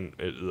League, and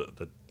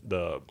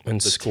the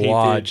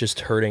Squad tainted- just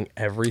hurting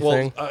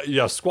everything.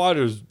 well, Squad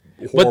is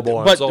horrible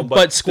on its own,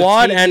 but the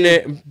Squad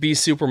tainted- and Be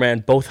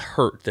Superman both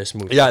hurt this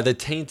movie. yeah, the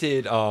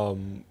tainted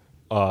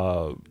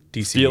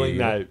DC feeling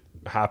that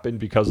happened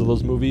because of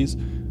those movies.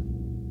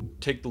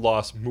 Take the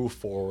loss, move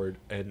forward,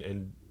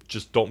 and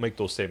just don't make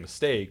those same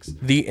mistakes.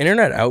 The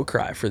internet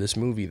outcry for this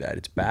movie that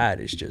it's bad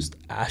is just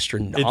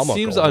astronomical. It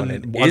seems when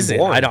it isn't.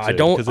 I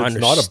don't because it's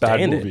understand not a bad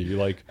it. movie.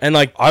 Like And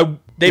like I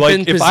They've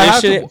like, been if I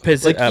have to,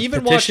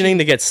 petitioning watching,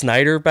 to get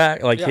Snyder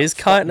back, like Yeah, his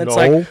cut, and it's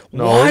no, like,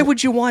 no. why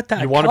would you want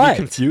that? You want to be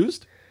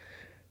confused?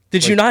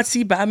 Did you not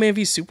see Batman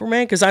v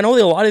Superman? Because I know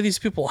that a lot of these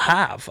people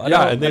have.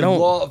 And they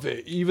love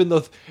it. Even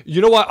though,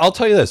 you know what? I'll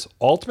tell you this: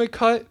 Ultimate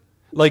cut,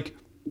 like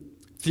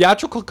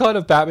theatrical cut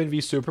of Batman v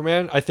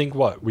Superman. I think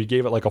we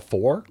gave it like a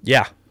 4.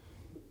 Yeah.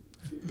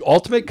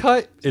 Ultimate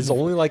cut is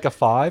only like a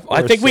 5.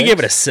 I think we gave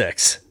it a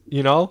 6.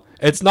 You know,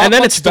 it's not. And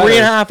then much it's better.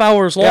 3.5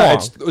 hours long. Yeah,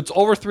 it's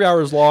over 3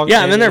 hours long.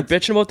 Yeah, and then they're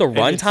bitching about the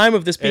runtime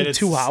of this being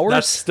 2 hours.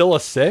 That's still a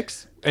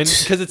 6, and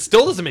because it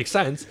still doesn't make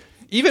sense.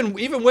 Even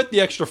with the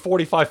extra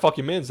 45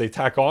 fucking minutes they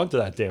tack on to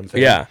that damn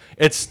thing. Yeah.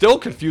 It's still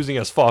confusing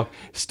as fuck.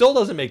 Still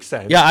doesn't make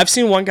sense. Yeah, I've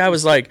seen one guy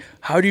was like,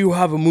 how do you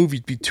have a movie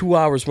be 2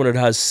 hours when it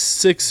has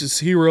 6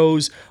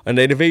 heroes, an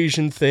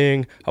invasion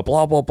thing, a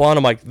blah, blah, blah. And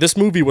I'm like, this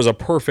movie was a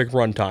perfect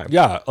runtime.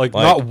 Yeah, like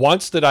not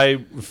once did I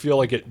feel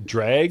like it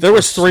dragged. There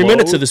was 3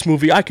 minutes of this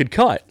movie I could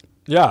cut.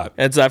 Yeah.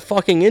 It's that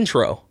fucking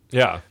intro.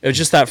 Yeah. It was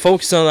just that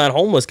focus on that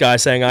homeless guy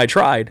saying, I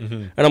tried.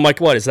 And I'm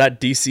like, what? Is that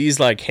DC's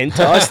like hint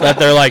to us that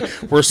they're like,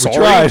 we're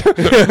sorry?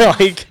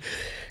 Like,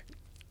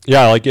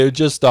 yeah, like it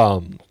just,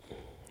 the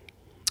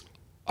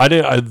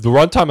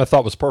runtime I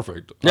thought was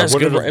perfect. yeah,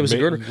 it was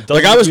good.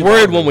 Like I was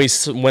worried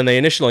when they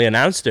initially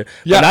announced it.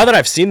 Yeah. But now that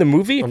I've seen the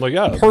movie, I'm like,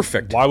 yeah,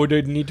 perfect. Why would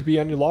it need to be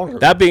any longer?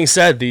 That being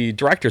said, the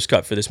director's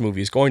cut for this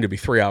movie is going to be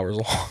 3 hours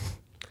long.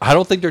 I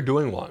don't think they're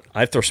doing one.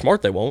 If they're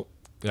smart, they won't.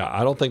 Yeah,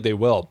 I don't think they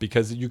will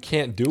because you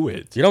can't do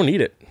it. You don't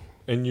need it.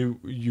 And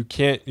you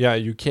can't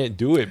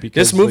do it because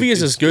this movie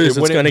is as good as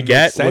it's going to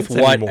get with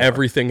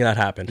everything that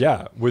happened.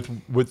 Yeah, with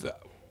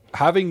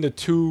having the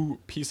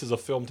 2 pieces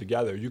of film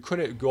together, you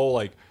couldn't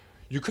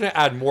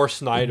add more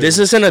Snyder. This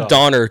isn't a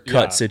Donner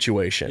cut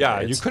situation.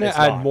 Yeah, you couldn't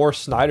add more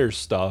Snyder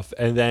stuff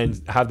and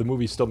then have the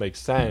movie still make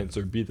sense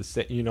or be the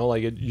same. You know,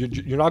 like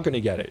you're not going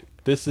to get it.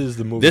 This is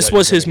the movie. This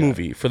was his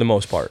movie for the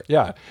most part.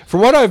 Yeah,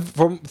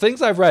 from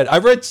things I've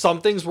read some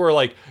things where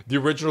like the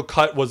original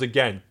cut was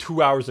again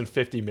 2 hours and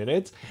 50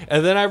 minutes,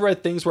 and then I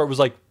read things where it was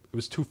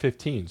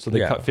 2:15, so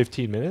they cut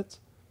 15 minutes.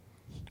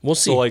 We'll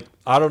see. So like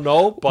I don't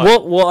know,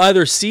 but we'll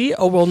either see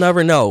or we'll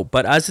never know.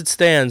 But as it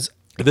stands,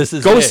 see this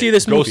movie. Go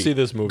see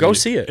this movie. Go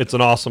see it. It's an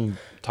awesome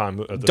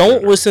time.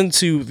 Don't listen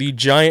to the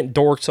giant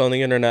dorks on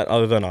the internet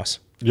other than us.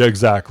 Yeah,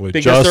 exactly.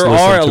 Because there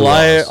are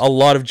a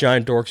lot of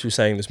giant dorks who are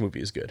saying this movie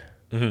is good.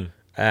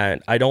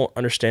 And I don't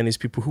understand these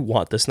people who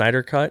want the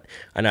Snyder cut,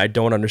 and I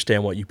don't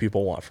understand what you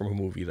people want from a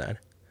movie then.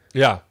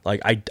 Yeah. Like,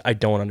 I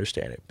don't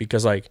understand it.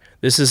 Because, like,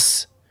 this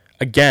is,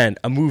 again,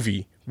 a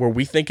movie where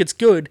we think it's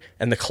good,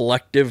 and the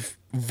collective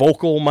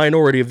vocal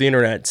minority of the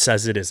internet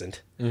says it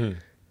isn't.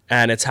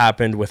 And it's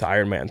happened with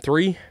Iron Man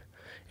 3.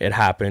 It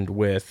happened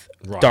with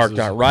Dark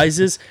Knight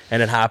Rises,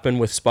 and it happened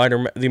with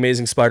The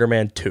Amazing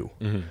Spider-Man 2.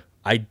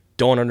 I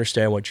don't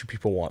understand what you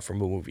people want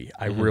from a movie.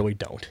 I really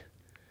don't.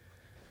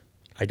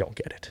 I don't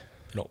get it.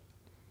 No.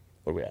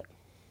 What are we at?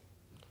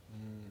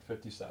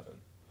 57.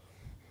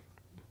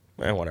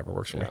 Whatever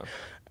works for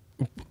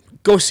me.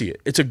 Go see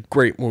it. It's a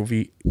great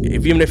movie.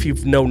 Even if you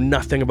know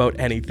nothing about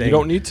anything, you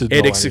don't need to.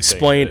 It's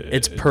explained.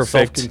 It's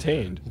perfect.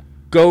 Self-contained.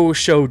 Go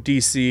show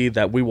DC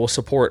that we will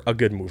support a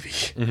good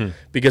movie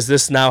because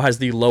this now has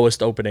the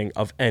lowest opening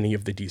of any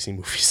of the DC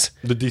movies.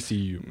 The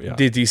DCU, yeah.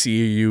 The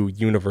DCU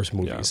universe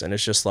movies, and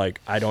it's just like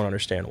I don't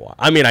understand why.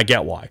 I mean, I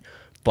get why,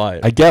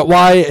 but I get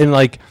why, and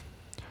like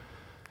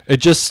it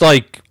just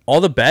like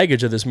all the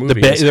baggage of this movie.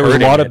 There was a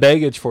lot of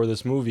baggage for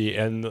this movie,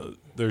 and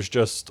there's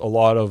just a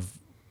lot of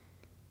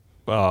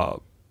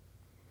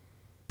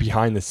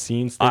behind the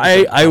scenes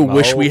things. I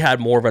wish we had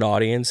more of an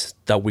audience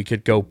that we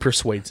could go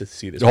persuade to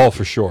see this movie. Oh,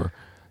 for sure.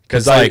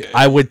 Because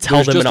I would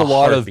tell them in a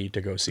heartbeat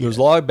to go see it. There's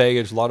a lot of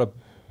baggage, a lot of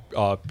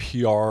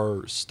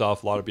PR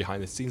stuff, a lot of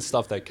behind the scenes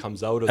stuff that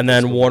comes out of and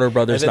then Warner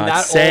Brothers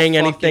not saying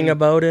anything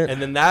about it.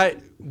 And then that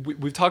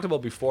we've talked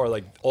about before,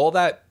 like all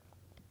that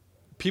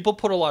people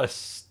put a lot of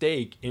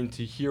stake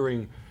into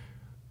hearing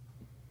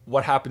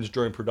what happens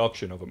during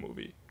production of a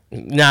movie.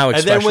 Now,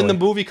 especially. And then when the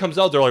movie comes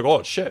out, they're like,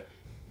 "Oh shit,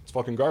 it's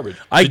fucking garbage."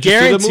 I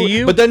guarantee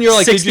you. But then you're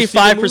like,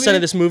 65%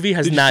 of this movie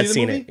has not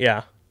seen it.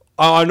 Yeah.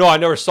 No, I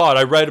never saw it.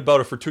 I read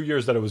about it for 2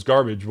 years that it was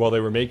garbage while they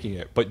were making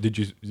it. But did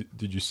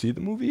you see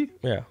the movie?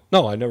 Yeah.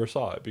 No, I never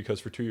saw it because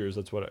for 2 years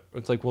that's what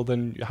it's like. Well,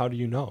 then how do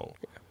you know?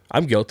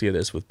 I'm guilty of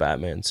this with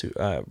Batman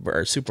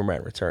or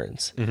Superman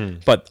Returns,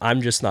 but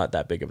I'm just not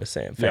that big of a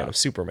fan of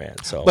Superman.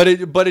 So, but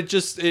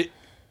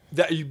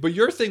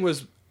your thing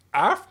was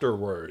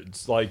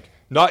afterwards, like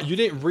not you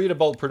didn't read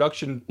about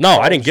production. No,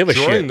 I didn't give a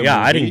shit. Yeah,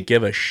 I didn't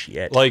give a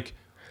shit. Like.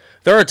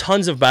 There are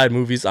tons of bad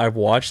movies I've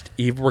watched,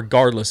 even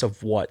regardless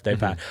of what they've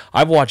had.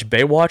 I've watched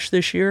Baywatch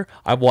this year.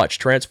 I've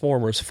watched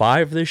Transformers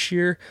 5 this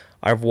year.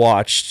 I've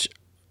watched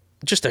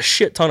just a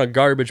shit ton of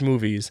garbage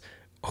movies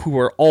who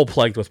were all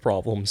plagued with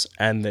problems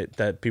and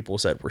that people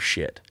said were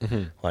shit.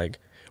 Like,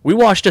 we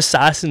watched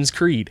Assassin's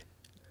Creed.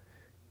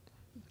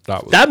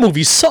 That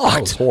movie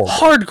sucked. That was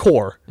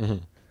hardcore.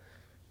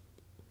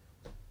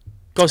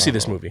 Go see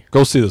this movie.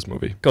 Go see this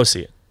movie. Go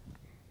see it.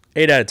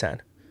 8 out of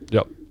 10.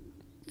 Yep.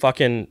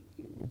 Fucking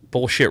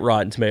bullshit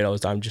Rotten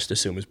Tomatoes, I'm just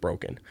assume is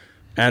broken.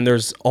 And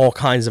there's all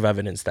kinds of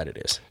evidence that it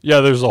is.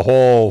 Yeah, there's a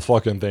whole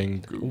fucking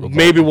thing.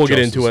 Maybe we'll get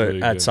Justice into it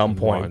League at some and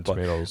point. Rotten But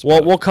Tomatoes,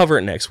 we'll cover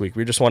it next week.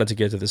 We just wanted to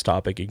get to this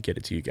topic and get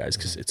it to you guys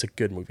because it's a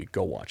good movie.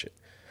 Go watch it.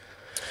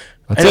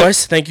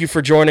 Anyways, thank you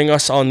for joining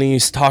us on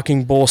these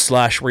Talking Bull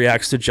 /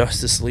 Reacts to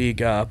Justice League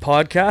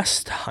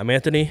podcast. I'm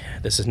Anthony.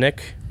 This is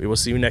Nick. We will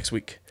see you next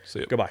week. See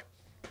ya. Goodbye.